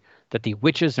truth that the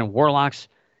witches and warlocks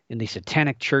in the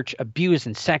satanic church abuse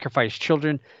and sacrifice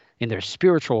children in their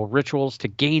spiritual rituals to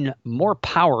gain more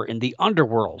power in the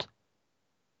underworld.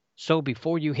 So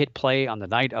before you hit play on the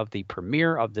night of the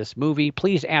premiere of this movie,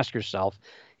 please ask yourself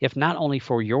if not only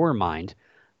for your mind,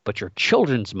 but your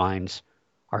children's minds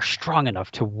are strong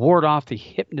enough to ward off the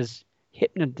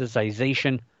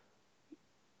hypnotization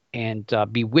and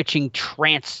bewitching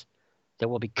trance that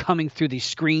will be coming through the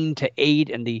screen to aid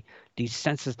in the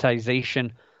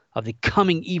desensitization of the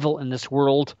coming evil in this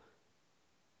world.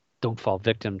 Don't fall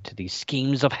victim to the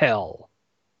schemes of hell.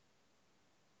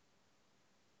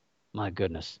 My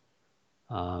goodness.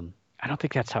 I don't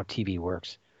think that's how TV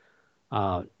works.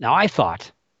 Now, I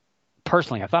thought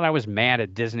I was mad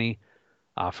at Disney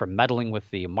for meddling with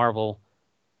the Marvel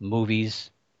movies,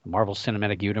 the Marvel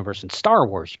Cinematic Universe, and Star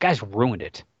Wars. You guys ruined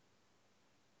it.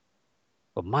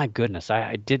 But my goodness,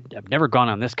 I've never gone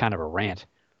on this kind of a rant.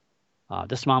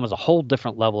 This mom was a whole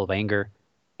different level of anger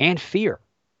and fear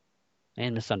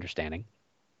and misunderstanding.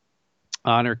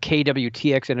 On her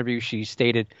KWTX interview, she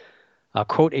stated,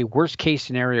 quote, a worst case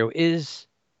scenario is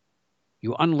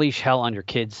you unleash hell on your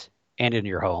kids and in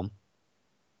your home.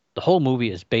 The whole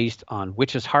movie is based on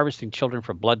witches harvesting children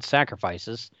for blood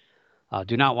sacrifices.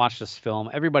 Do not watch this film.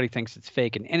 Everybody thinks it's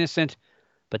fake and innocent,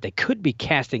 but they could be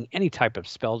casting any type of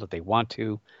spell that they want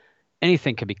to.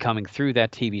 Anything could be coming through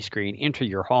that TV screen into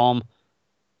your home.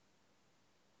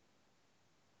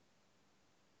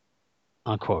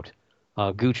 Unquote.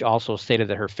 Gooch also stated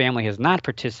that her family has not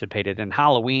participated in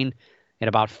Halloween in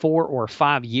about 4 or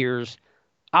 5 years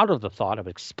out of the thought of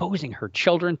exposing her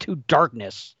children to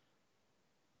darkness.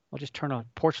 Well, just turn a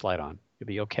porch light on. You'll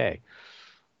be okay.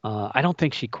 I don't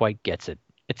think she quite gets it.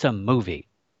 It's a movie.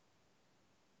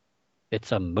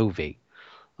 It's a movie.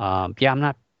 Yeah, I'm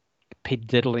not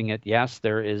diddling it. Yes,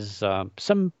 there is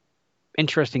some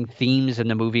interesting themes in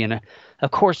the movie. And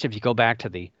of course, if you go back to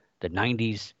the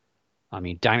 90s, I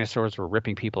mean, dinosaurs were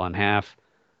ripping people in half.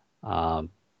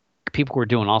 People were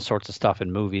doing all sorts of stuff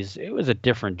in movies. It was a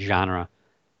different genre.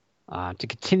 To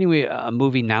continue a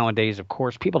movie nowadays, of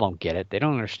course, people don't get it. They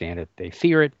don't understand it. They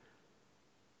fear it.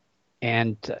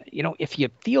 And, if you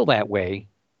feel that way,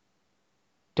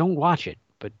 don't watch it.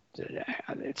 But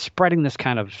it's spreading this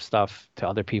kind of stuff to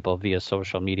other people via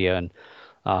social media,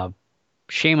 and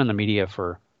shame on the media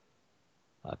for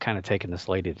kind of taking this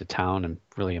lady to town and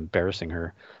really embarrassing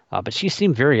her. But she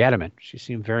seemed very adamant. She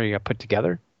seemed very put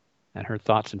together, and her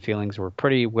thoughts and feelings were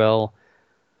pretty well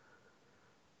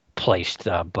placed.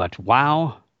 But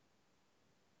wow,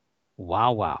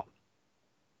 wow, wow.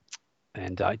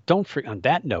 And don't on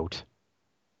that note,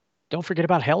 don't forget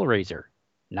about Hellraiser,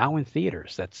 now in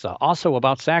theaters. That's also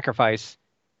about sacrifice.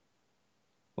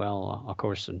 Well, of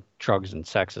course, and drugs and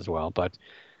sex as well. But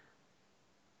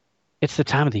it's the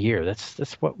time of the year.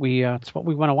 That's what we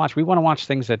want to watch. We want to watch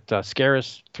things that scare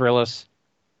us, thrill us,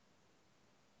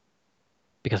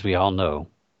 because we all know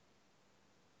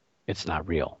it's not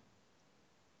real.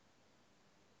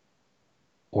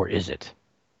 Or is it?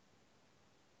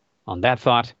 On that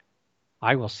thought,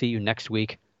 I will see you next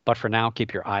week. But for now,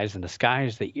 keep your eyes in the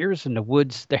skies, the ears in the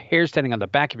woods, the hair standing on the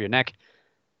back of your neck,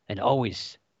 and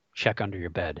always check under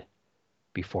your bed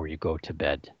before you go to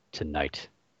bed tonight.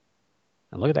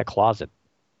 And look at that closet.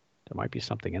 There might be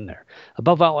something in there.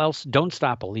 Above all else, don't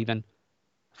stop believing.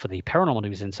 For the Paranormal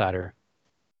News Insider,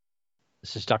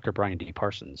 this is Dr. Brian D.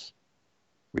 Parsons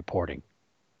reporting.